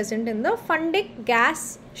that is present in the fundic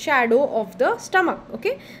gas shadow of the stomach.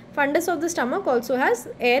 Okay, fundus of the stomach also has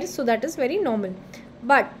air, so that is very normal.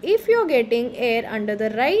 But if you are getting air under the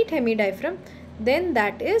right hemidiaphragm, then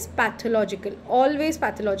that is pathological, always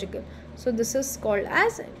pathological. So this is called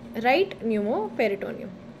as right pneumoperitoneum.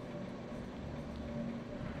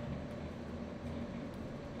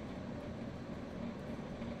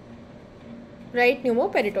 Right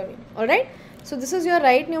pneumoperitoneum. Alright, so this is your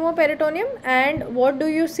right pneumoperitoneum, and what do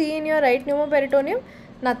you see in your right pneumoperitoneum?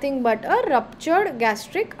 Nothing but a ruptured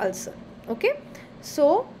gastric ulcer. Okay,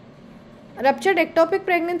 so Ruptured ectopic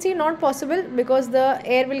pregnancy, not possible because the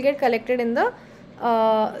air will get collected in the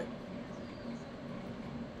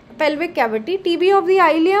pelvic cavity. TB of the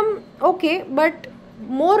ileum, okay, but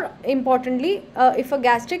more importantly, if a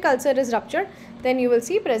gastric ulcer is ruptured, then you will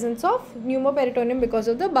see presence of pneumoperitoneum because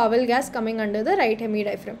of the bowel gas coming under the right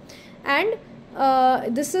hemidiaphragm. And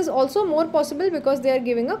this is also more possible because they are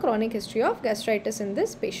giving a chronic history of gastritis in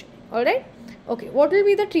this patient. Alright, okay, what will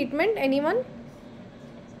be the treatment? Anyone?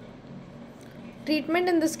 Treatment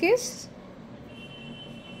in this case?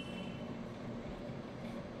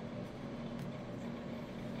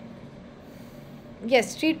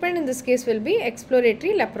 Yes, treatment in this case will be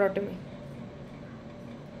exploratory laparotomy.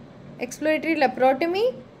 Exploratory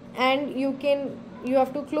laparotomy, and you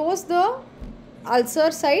have to close the ulcer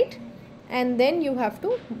site and then you have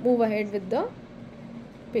to move ahead with the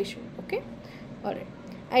patient. Okay, alright.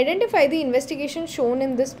 Identify the investigation shown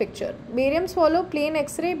in this picture. Barium swallow, plain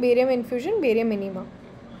X-ray, barium infusion, barium enema.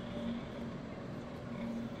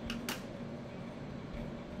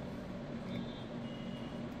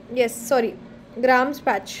 Yes, sorry, Graham's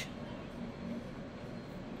patch.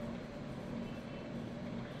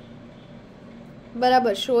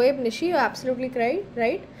 Barabar, Shoaib, Nishi, you absolutely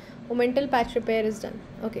right. Omental patch repair is done.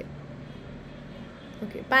 Okay.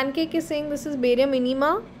 Okay. Pancake is saying this is barium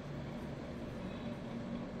enema.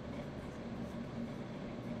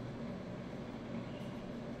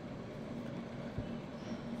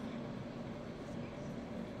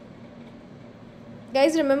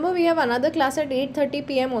 Guys, remember we have another class at 8:30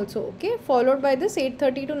 PM also, okay? Followed by this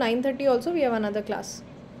 8:30 to 9:30 also we have another class.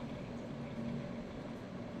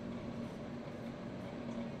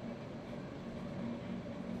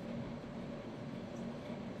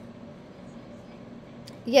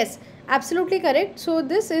 Yes, absolutely correct. So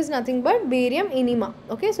this is nothing but barium enema.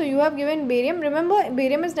 Okay, so you have given barium. Remember,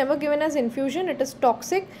 barium is never given as infusion. It is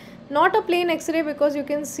toxic. Not a plain X-ray because you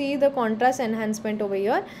can see the contrast enhancement over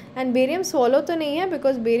here. And barium swallow to nahi hai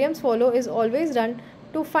because barium swallow is always done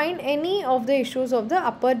to find any of the issues of the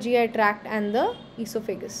upper GI tract and the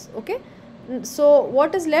esophagus. Okay, so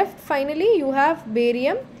what is left? Finally, you have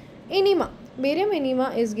barium enema. Barium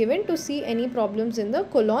enema is given to see any problems in the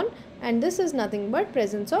colon, and this is nothing but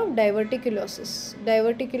presence of diverticulosis.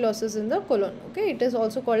 Diverticulosis in the colon. Okay, it is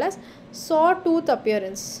also called as sawtooth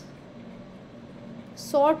appearance.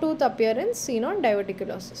 Sawtooth appearance seen on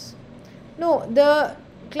diverticulosis. No, the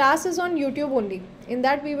class is on YouTube only. In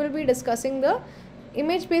that we will be discussing the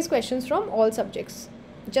image based questions from all subjects.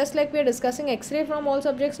 Just like we are discussing X-ray from all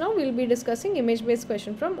subjects, now we will be discussing image based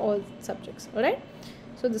question from all subjects. Alright.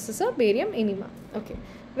 So this is a barium enema. Okay.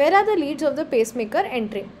 Where are the leads of the pacemaker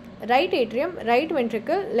entering? Right atrium, right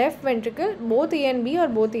ventricle, left ventricle, both A and B or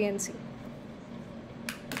both A and C?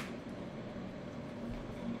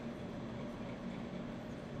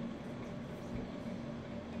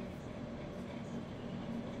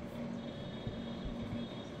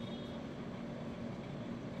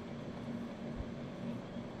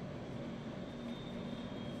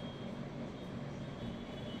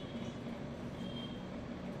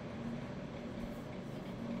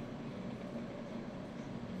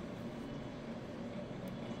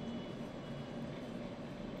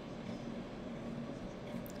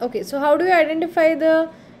 Okay, so how do you identify the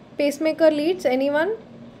pacemaker leads? Anyone?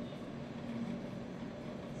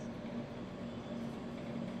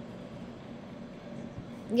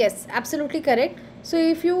 Yes, absolutely correct. So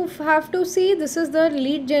if you have to see, this is the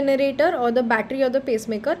lead generator or the battery of the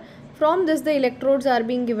pacemaker. From this the electrodes are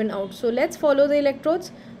being given out. So let's follow the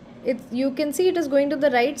electrodes. You can see it is going to the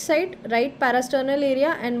right side, right parasternal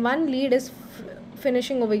area, and one lead is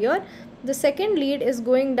finishing over here. The second lead is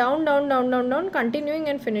going down, continuing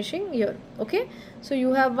and finishing here. Okay, so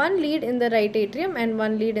you have one lead in the right atrium and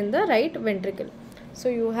one lead in the right ventricle. So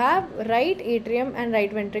you have right atrium and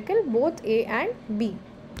right ventricle, both A and B.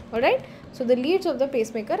 Alright, so the leads of the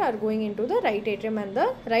pacemaker are going into the right atrium and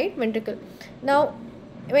the right ventricle. Now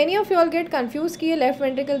many of you all get confused कि left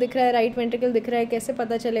ventricle दिख रहा है, right ventricle दिख रहा है, कैसे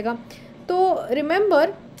पता चलेगा? तो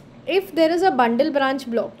remember, if there is a bundle branch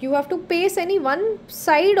block, you have to pace any one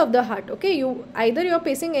side of the heart. Okay, either you are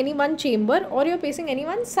pacing any one chamber or you are pacing any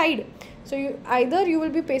one side. So either you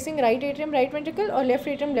will be pacing right atrium, right ventricle, or left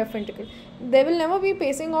atrium, left ventricle. There will never be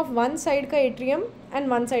pacing of one side ka atrium and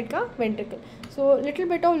one side ka ventricle. So little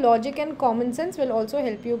bit of logic and common sense will also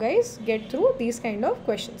help you guys get through these kind of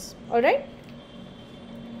questions. Alright.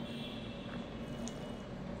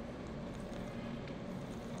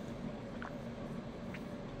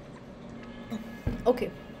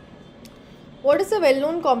 Okay, what is the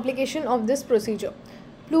well-known complication of this procedure?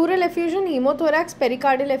 Pleural effusion, hemothorax,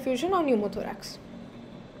 pericardial effusion or pneumothorax?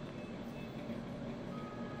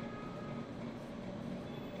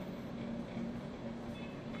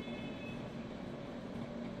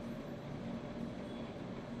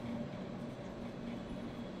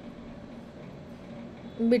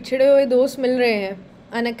 बिछड़े हुए दोस्त मिल रहे हैं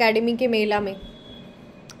Unacademy के मेला में.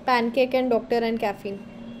 Pancake and doctor and caffeine.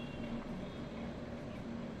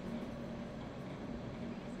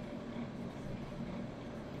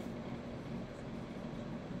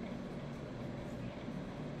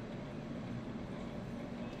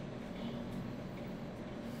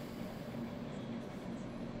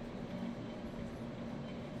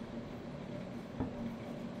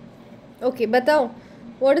 Okay, बताओ.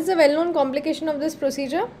 What is the well-known complication of this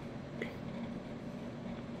procedure?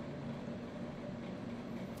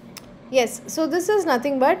 Yes, so this is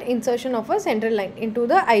nothing but insertion of a central line into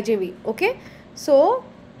the IJV. Okay, so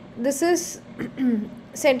this is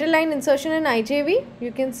central line insertion in IJV.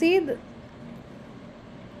 You can see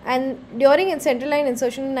and during central line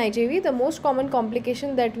insertion in IJV, the most common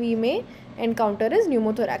complication that we may encounter is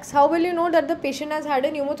pneumothorax. How will you know that the patient has had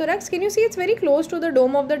a pneumothorax? Can you see it's very close to the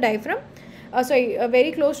dome of the diaphragm?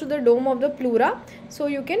 Very close to the dome of the pleura. So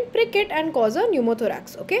you can prick it and cause a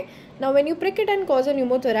pneumothorax. Okay. Now when you prick it and cause a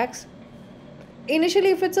pneumothorax, initially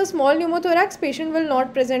if it's a small pneumothorax, patient will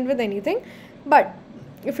not present with anything. But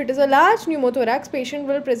if it is a large pneumothorax, patient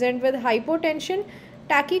will present with hypotension,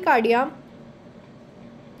 tachycardia,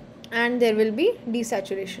 and there will be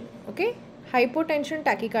desaturation. Okay, hypotension,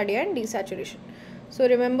 tachycardia and desaturation. So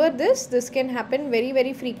remember this can happen very,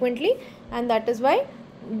 very frequently, and that is why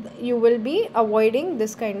you will be avoiding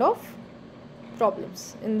this kind of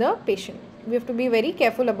problems in the patient. We have to be very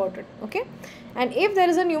careful about it. Okay, and if there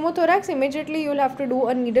is a pneumothorax, immediately you will have to do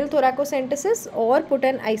a needle thoracocentesis or put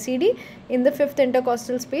an ICD in the 5th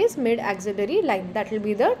intercostal space mid axillary line. That will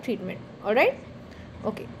be the treatment. Alright.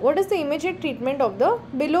 Okay, what is the immediate treatment of the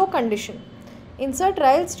below condition? Insert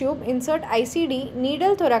Ryle's tube, insert ICD,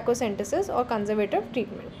 needle thoracocentesis or conservative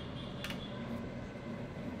treatment.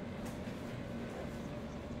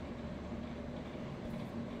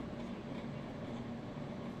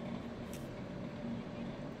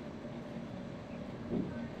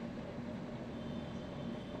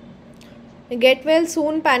 Get well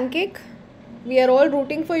soon, Pancake. We are all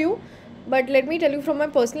rooting for you. But let me tell you from my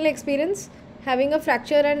personal experience, having a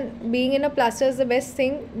fracture and being in a plaster is the best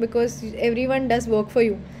thing because everyone does work for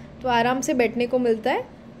you. तो आराम से बैठने को मिलता है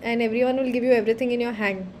and everyone will give you everything in your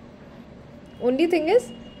hand. Only thing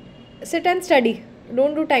is, sit and study.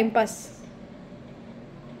 Don't do time pass.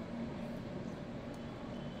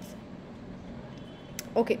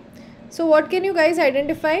 Okay. So what can you guys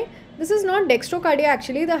identify? This is not dextrocardia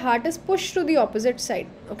actually. The heart is pushed to the opposite side.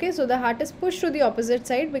 Okay, so the heart is pushed to the opposite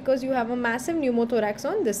side because you have a massive pneumothorax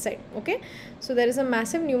on this side. Okay, so there is a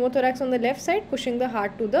massive pneumothorax on the left side pushing the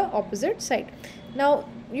heart to the opposite side. Now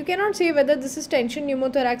you cannot say whether this is tension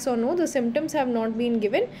pneumothorax or no. The symptoms have not been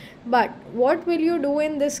given. But what will you do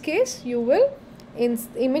in this case? You will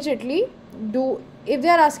immediately do, if they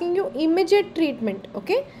are asking you immediate treatment.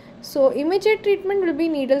 Okay, so immediate treatment will be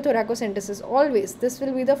needle thoracocentesis always. This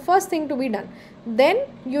will be the first thing to be done. Then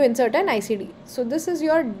you insert an ICD. So this is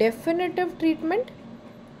your definitive treatment.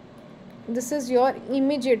 This is your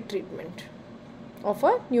immediate treatment of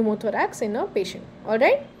a pneumothorax in a patient.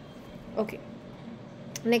 Alright. Okay.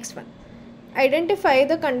 Next one. Identify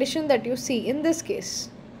the condition that you see in this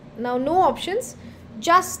case. Now no options,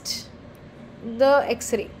 just the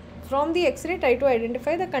X-ray. From the X-ray, try to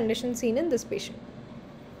identify the condition seen in this patient.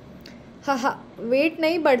 Haha, wait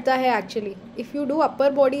नहीं बढ़ता है actually. If you do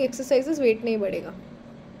upper body exercises wait नहीं बढ़ेगा.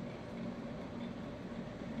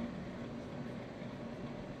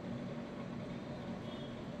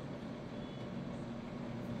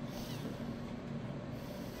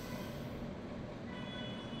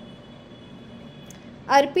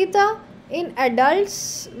 Arpita, in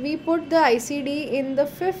adults we put the ICD in the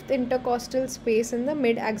 5th intercostal space in the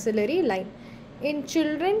mid axillary line. In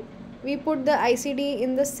children we put the ICD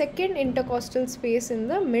in the 2nd intercostal space in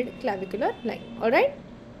the mid clavicular line. Alright.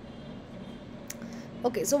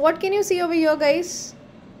 Okay, so what can you see over here, guys?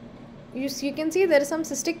 You can see there is some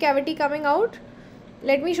cystic cavity coming out.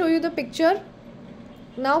 Let me show you the picture.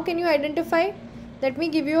 Now can you identify? Let me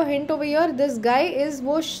give you a hint over here. This guy is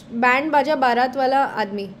वो band बाजा बारात वाला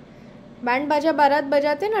आदमी. Band बाजा बारात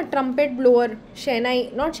बजाते ना, trumpet blower,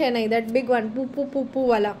 shehnai, not shehnai, that big one, poo poo poo poo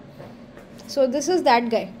वाला. So this is that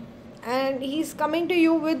guy. And he's coming to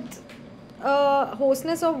you with a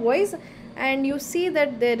hoarseness of voice, and you see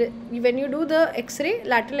that there, when you do the X-ray,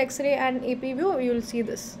 lateral X-ray and AP view, you will see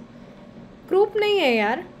this. Croup nahi hai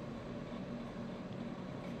yaar.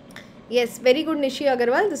 Yes, very good, Nishi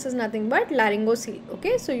Agarwal. This is nothing but laryngocele.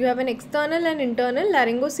 Okay, so you have an external and internal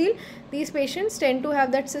laryngocele. These patients tend to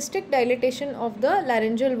have that cystic dilatation of the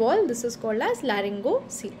laryngeal wall. This is called as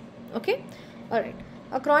laryngocele. Okay, alright.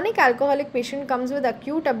 A chronic alcoholic patient comes with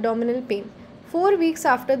acute abdominal pain. 4 weeks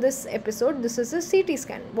after this episode, this is a CT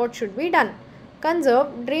scan. What should be done?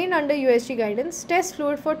 Conserve, drain under USG guidance, test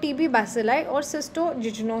fluid for TB bacilli or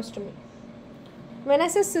cystogegnostomy. When I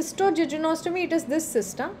say cystogegnostomy, it is this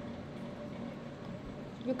cyst.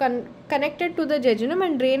 You can connect it to the jejunum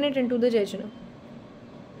and drain it into the jejunum.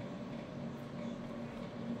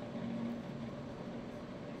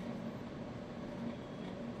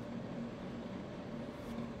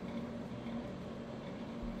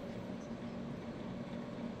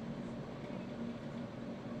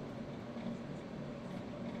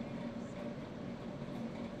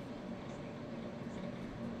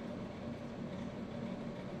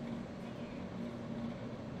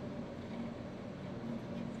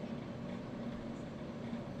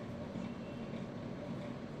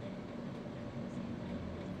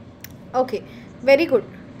 Okay, very good.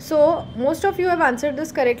 So most of you have answered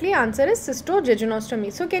this correctly. Answer is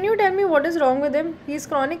cystogegnostomy. So can you tell me what is wrong with him? He is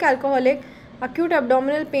chronic alcoholic, acute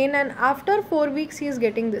abdominal pain, and after 4 weeks he is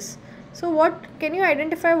getting this. So what can you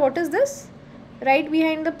identify? What is this? Right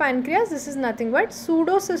behind the pancreas, this is nothing but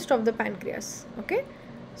pseudocyst of the pancreas. Okay.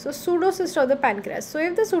 So pseudocyst of the pancreas. So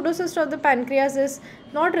if the pseudocyst of the pancreas is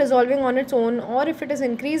not resolving on its own, or if it is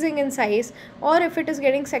increasing in size, or if it is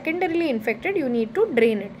getting secondarily infected, you need to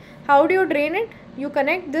drain it. How do you drain it? You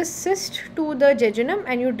connect this cyst to the jejunum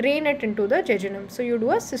and you drain it into the jejunum. So you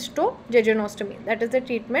do a cystogegnostomy. That is the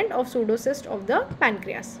treatment of pseudocyst of the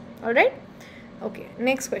pancreas. Alright. Okay.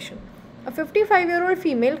 Next question. A 55-year-old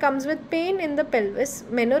female comes with pain in the pelvis,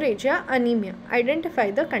 menorrhagia, anemia.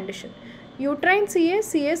 Identify the condition. Uterine CA,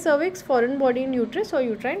 CA cervix, foreign body in uterus, or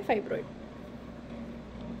uterine fibroid.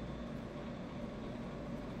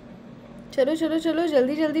 चलो चलो चलो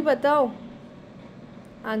जल्दी जल्दी बताओ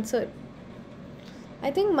answer. I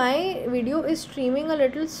think my video is streaming a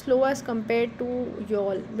little slow as compared to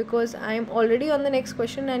y'all, because I am already on the next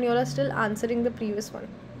question and y'all are still answering the previous one.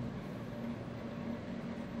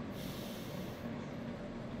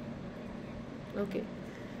 Okay,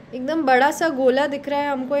 एकदम बड़ा सा गोला दिख रहा है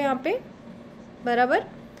हमको यहाँ पे, बराबर.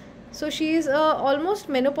 So she is almost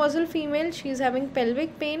menopausal female. She is having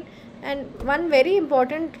pelvic pain, and one very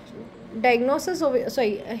important diagnosis over,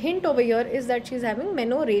 a hint over here is that she is having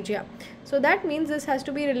menorrhagia. So that means this has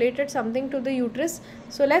to be related something to the uterus.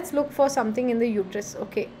 So let's look for something in the uterus.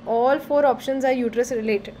 Okay, all 4 options are uterus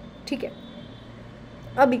related. ठीक है.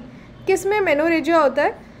 अभी किस में menorrhagia होता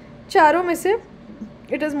है? चारों में से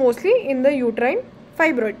it is mostly in the uterine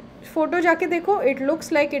fibroid. Photo जाके देखो, it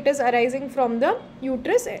looks like it is arising from the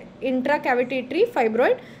uterus intracavitary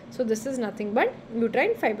fibroid. So this is nothing but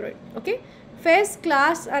uterine fibroid. Okay, first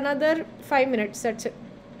class another 5 minutes, that's it.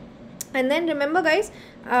 And then remember guys,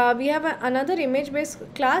 we have another image based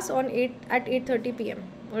class on 8:30 p.m.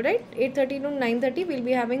 Alright, 8:30 to 9:30 we'll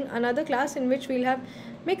be having another class in which we'll have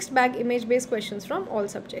mixed bag image based questions from all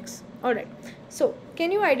subjects. Alright, so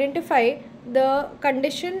can you identify the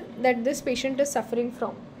condition that this patient is suffering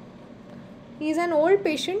from? He is an old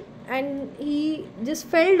patient and he just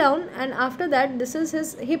fell down, and after that this is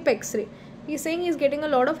his hip X-ray. He is saying he is getting a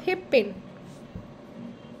lot of hip pain.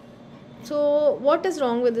 So what is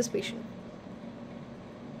wrong with this patient?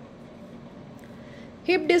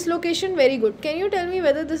 Hip dislocation, very good. Can you tell me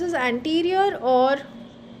whether this is anterior or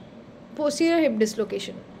posterior hip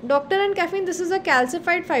dislocation? Doctor and caffeine, this is a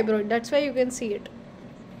calcified fibroid, that's why you can see it.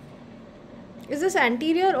 Is this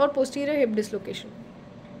anterior or posterior hip dislocation?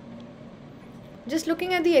 Just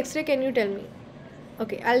looking at the X-ray, can you tell me?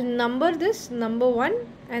 Okay, I'll number this, number 1,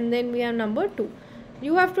 and then we have number 2.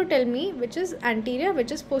 You have to tell me which is anterior,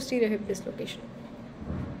 which is posterior hip dislocation.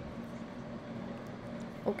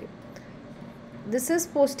 Okay, this is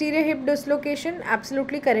posterior hip dislocation,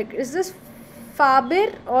 absolutely correct. Is this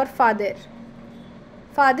Faber or Fader?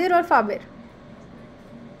 Fader or Faber?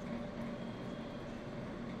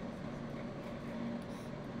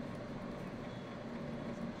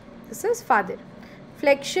 This is Fader.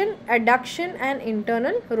 Flexion, adduction and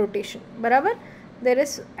internal rotation. Barabar? There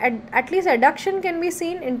is at least adduction can be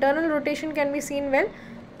seen, internal rotation can be seen well,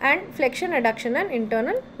 and flexion, adduction and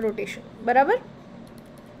internal rotation. Barabar?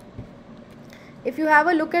 If you have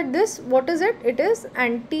a look at this, what is it? It is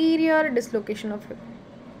anterior dislocation of hip.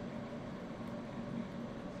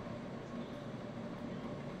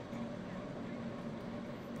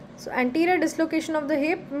 So anterior dislocation of the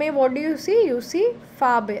hip, may what do you see? You see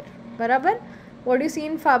Faber. Barabar? What do you see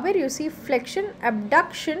in Faber? You see flexion,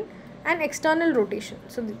 abduction and external rotation.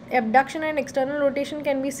 So the abduction and external rotation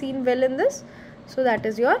can be seen well in this. So that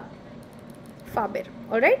is your Faber.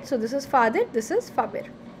 Alright. So this is Faber, this is Faber.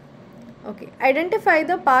 Okay. Identify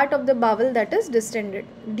the part of the bowel that is distended.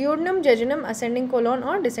 Duodenum, jejunum, ascending colon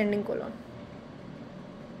or descending colon.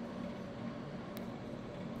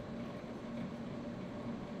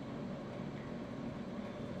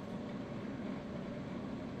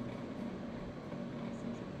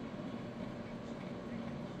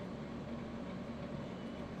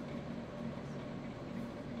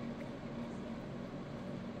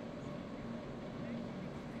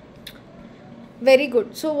 Very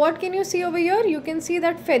good. So what can you see over here? You can see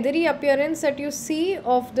that feathery appearance that you see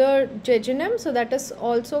of the jejunum. So that is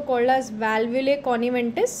also called as valvulae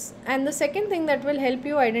conniventis. And the second thing that will help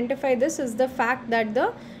you identify this is the fact that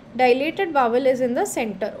the dilated bowel is in the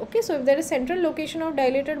center. Okay, so if there is central location of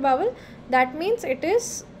dilated bowel, that means it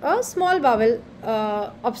is a small bowel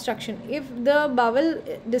obstruction. If the bowel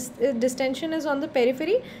distension is on the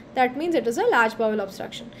periphery, that means it is a large bowel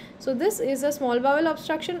obstruction. So this is a small bowel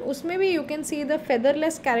obstruction. Usme bhi you can see the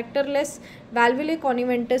featherless, characterless valvulae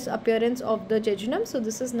conniventis appearance of the jejunum. So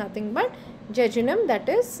this is nothing but jejunum that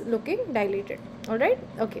is looking dilated. Alright,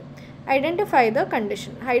 okay. Identify the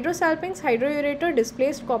condition. Hydrosalpinx, hydroureter,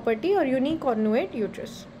 displaced copper T or unicornuate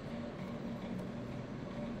uterus.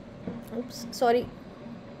 Oops, sorry.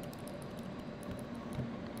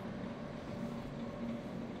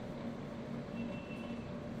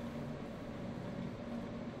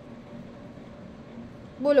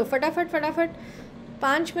 बोलो फटाफट फटाफट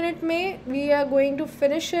 5 minutes में we are going to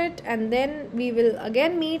finish it and then we will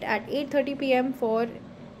again meet at 8:30 PM for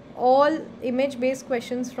all image based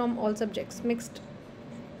questions from all subjects mixed.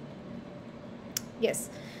 Yes,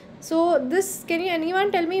 so this, can you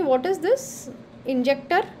anyone tell me what is this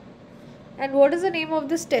injector and what is the name of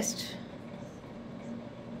this test?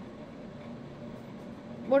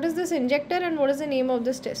 What is this injector and what is the name of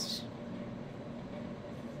this test?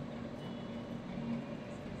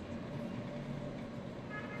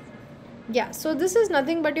 Yeah, so this is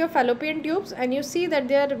nothing but your fallopian tubes and you see that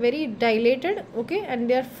they are very dilated, okay, and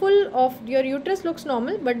they are full of, your uterus looks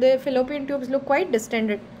normal but the fallopian tubes look quite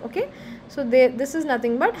distended, okay. So this is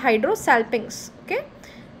nothing but hydrosalpinx, okay.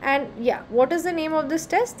 And yeah, what is the name of this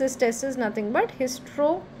test? This test is nothing but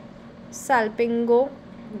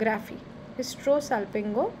hysterosalpingography.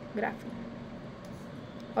 Hysterosalpingography.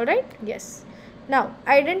 Alright, yes. Now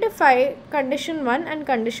identify condition 1 and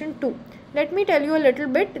condition 2. Let me tell you a little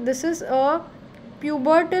bit. This is a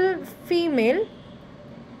pubertal female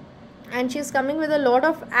and she is coming with a lot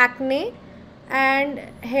of acne and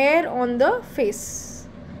hair on the face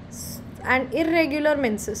and irregular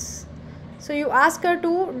menses. So you ask her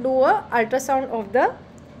to do a ultrasound of the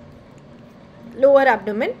lower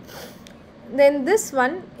abdomen. Then this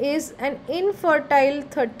one is an infertile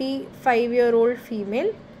 35-year-old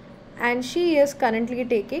female and she is currently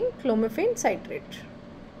taking clomiphene citrate.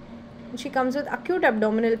 She comes with acute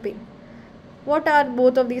abdominal pain. What are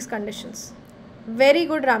both of these conditions? Very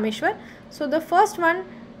good, Rameshwar. So the first one,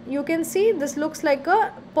 you can see this looks like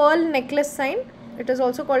a pearl necklace sign. It is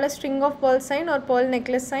also called a string of pearl sign or pearl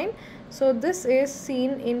necklace sign. So this is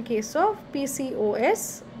seen in case of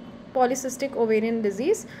PCOS, polycystic ovarian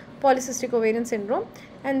disease, polycystic ovarian syndrome.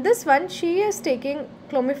 And this one, she is taking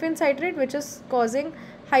clomiphene citrate, which is causing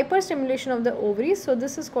hyperstimulation of the ovaries. So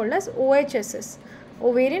this is called as OHSS,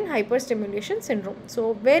 ovarian hyperstimulation syndrome.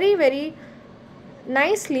 So very, very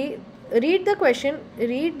nicely read the question,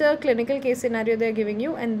 read the clinical case scenario they are giving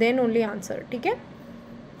you and then only answer. Okay?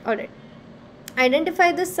 Alright.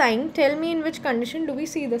 Identify the sign. Tell me in which condition do we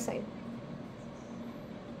see the sign.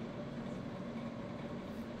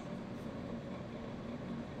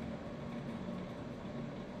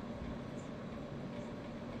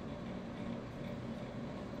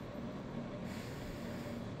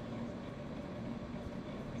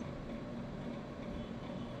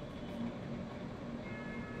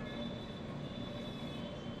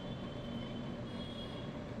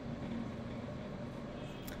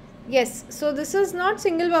 Yes, so this is not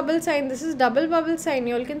single bubble sign, this is double bubble sign.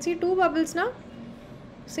 You all can see two bubbles now.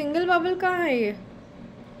 Single bubble kahan hai ye?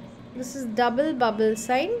 This is double bubble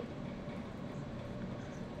sign.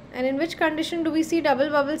 And in which condition do we see double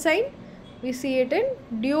bubble sign? We see it in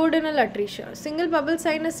duodenal atresia. Single bubble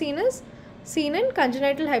sign is seen in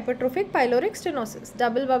congenital hypertrophic pyloric stenosis.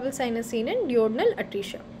 Double bubble sign is seen in duodenal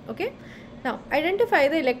atresia. Okay. Now, identify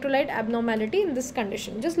the electrolyte abnormality in this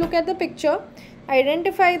condition. Just look at the picture.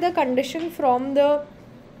 Identify the condition from the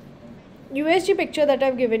USG picture that I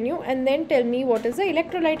have given you and then tell me what is the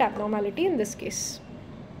electrolyte abnormality in this case.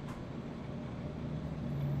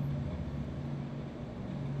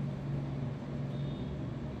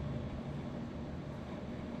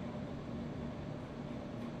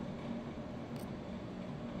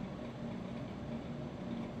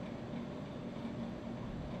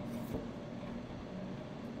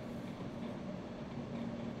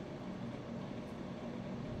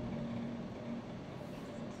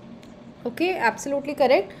 Okay, absolutely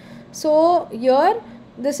correct. So here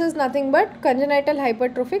this is nothing but congenital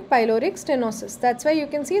hypertrophic pyloric stenosis. That's why you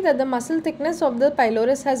can see that the muscle thickness of the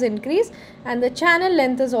pylorus has increased and the channel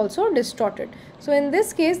length is also distorted. So in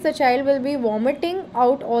this case, the child will be vomiting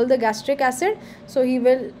out all the gastric acid. So he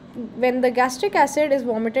will, when the gastric acid is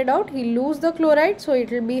vomited out, he lose the chloride, so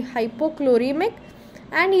it will be hypochloremic,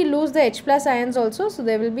 and he lose the H plus ions also, so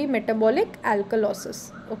there will be metabolic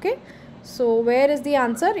alkalosis. Okay, so where is the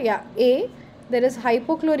answer? Yeah, A. There is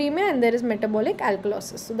hypochloremia and there is metabolic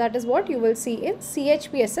alkalosis. So that is what you will see in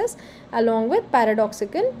CHPSS along with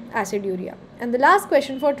paradoxical aciduria. And the last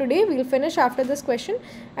question for today, we will finish after this question.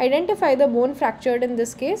 Identify the bone fractured in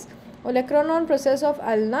this case. Olecranon process of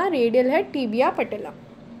ulna, radial head, tibia, patella.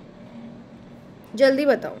 जल्दी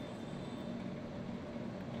बताओ.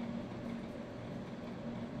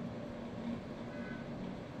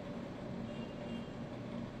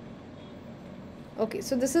 Okay,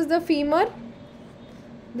 so this is the femur.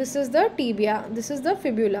 This is the tibia, this is the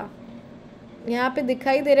fibula. यहाँ पे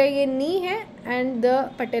दिखाई दे रहा है ये knee है and the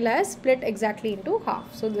patella is split exactly into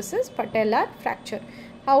half. So this is patellar fracture.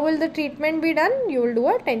 How will the treatment be done? You will do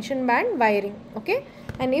a tension band wiring. Okay,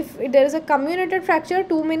 and if there is a comminuted fracture,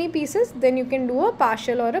 too many pieces, then you can do a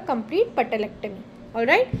partial or a complete patelectomy.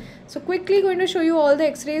 Alright, so quickly going to show you all the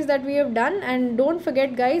x-rays that we have done, and don't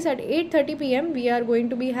forget guys, at 8:30 p.m. we are going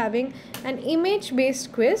to be having an image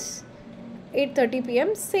based quiz. 8:30 p.m.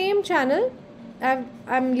 same channel.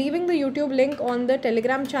 I'm leaving the YouTube link on the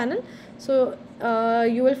Telegram channel, so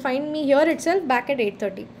you will find me here itself back at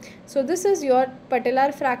 8:30. So this is your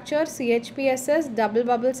patellar fracture, CHPSS, double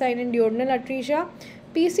bubble sign in duodenal atresia,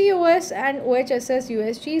 PCOS and OHSS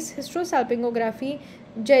USGs, hysterosalpingography,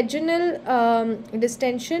 jejunal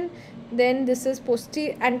distension. Then this is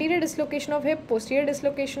anterior dislocation of hip, posterior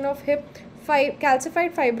dislocation of hip,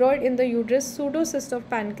 calcified fibroid in the uterus, pseudocyst of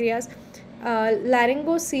pancreas,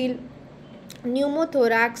 laryngocele,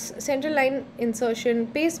 pneumothorax, central line insertion,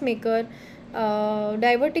 pacemaker,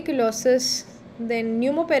 diverticulosis, then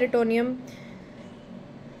pneumoperitoneum.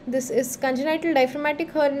 This is congenital diaphragmatic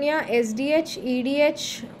hernia, SDH,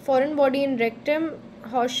 EDH, foreign body in rectum,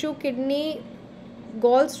 horseshoe kidney,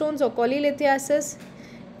 gallstones or cholelithiasis.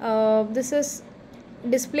 This is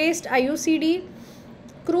displaced IUCD,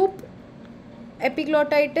 croup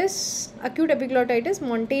epiglottitis, acute epiglottitis,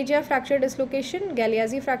 Monteggia fracture dislocation,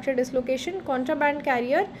 Galeazzi fracture dislocation, contraband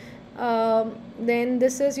carrier. Then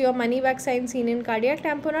this is your money-back sign seen in cardiac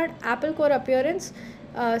tamponade, apple core appearance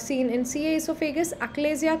seen in CA esophagus,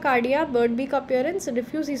 achalasia cardia, bird beak appearance,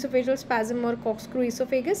 diffuse esophageal spasm or corkscrew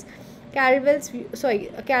esophagus, Caldwell's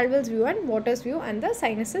view and Waters view, and the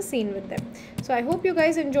sinuses seen with them. So I hope you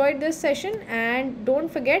guys enjoyed this session, and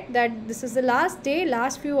don't forget that this is the last day,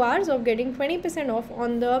 last few hours of getting 20% off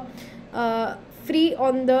on the free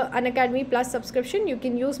on the Unacademy Plus subscription. You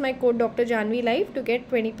can use my code Dr.Jhanvi Live to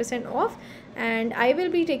get 20% off, and I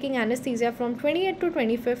will be taking anesthesia from 28th to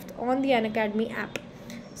 25th on the Unacademy app.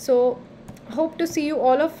 So hope to see you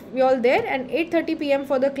all there, and 8:30 p.m.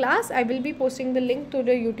 for the class. I will be posting the link to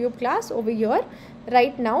the YouTube class over here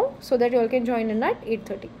right now, so that you all can join in at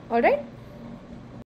 8:30. Alright.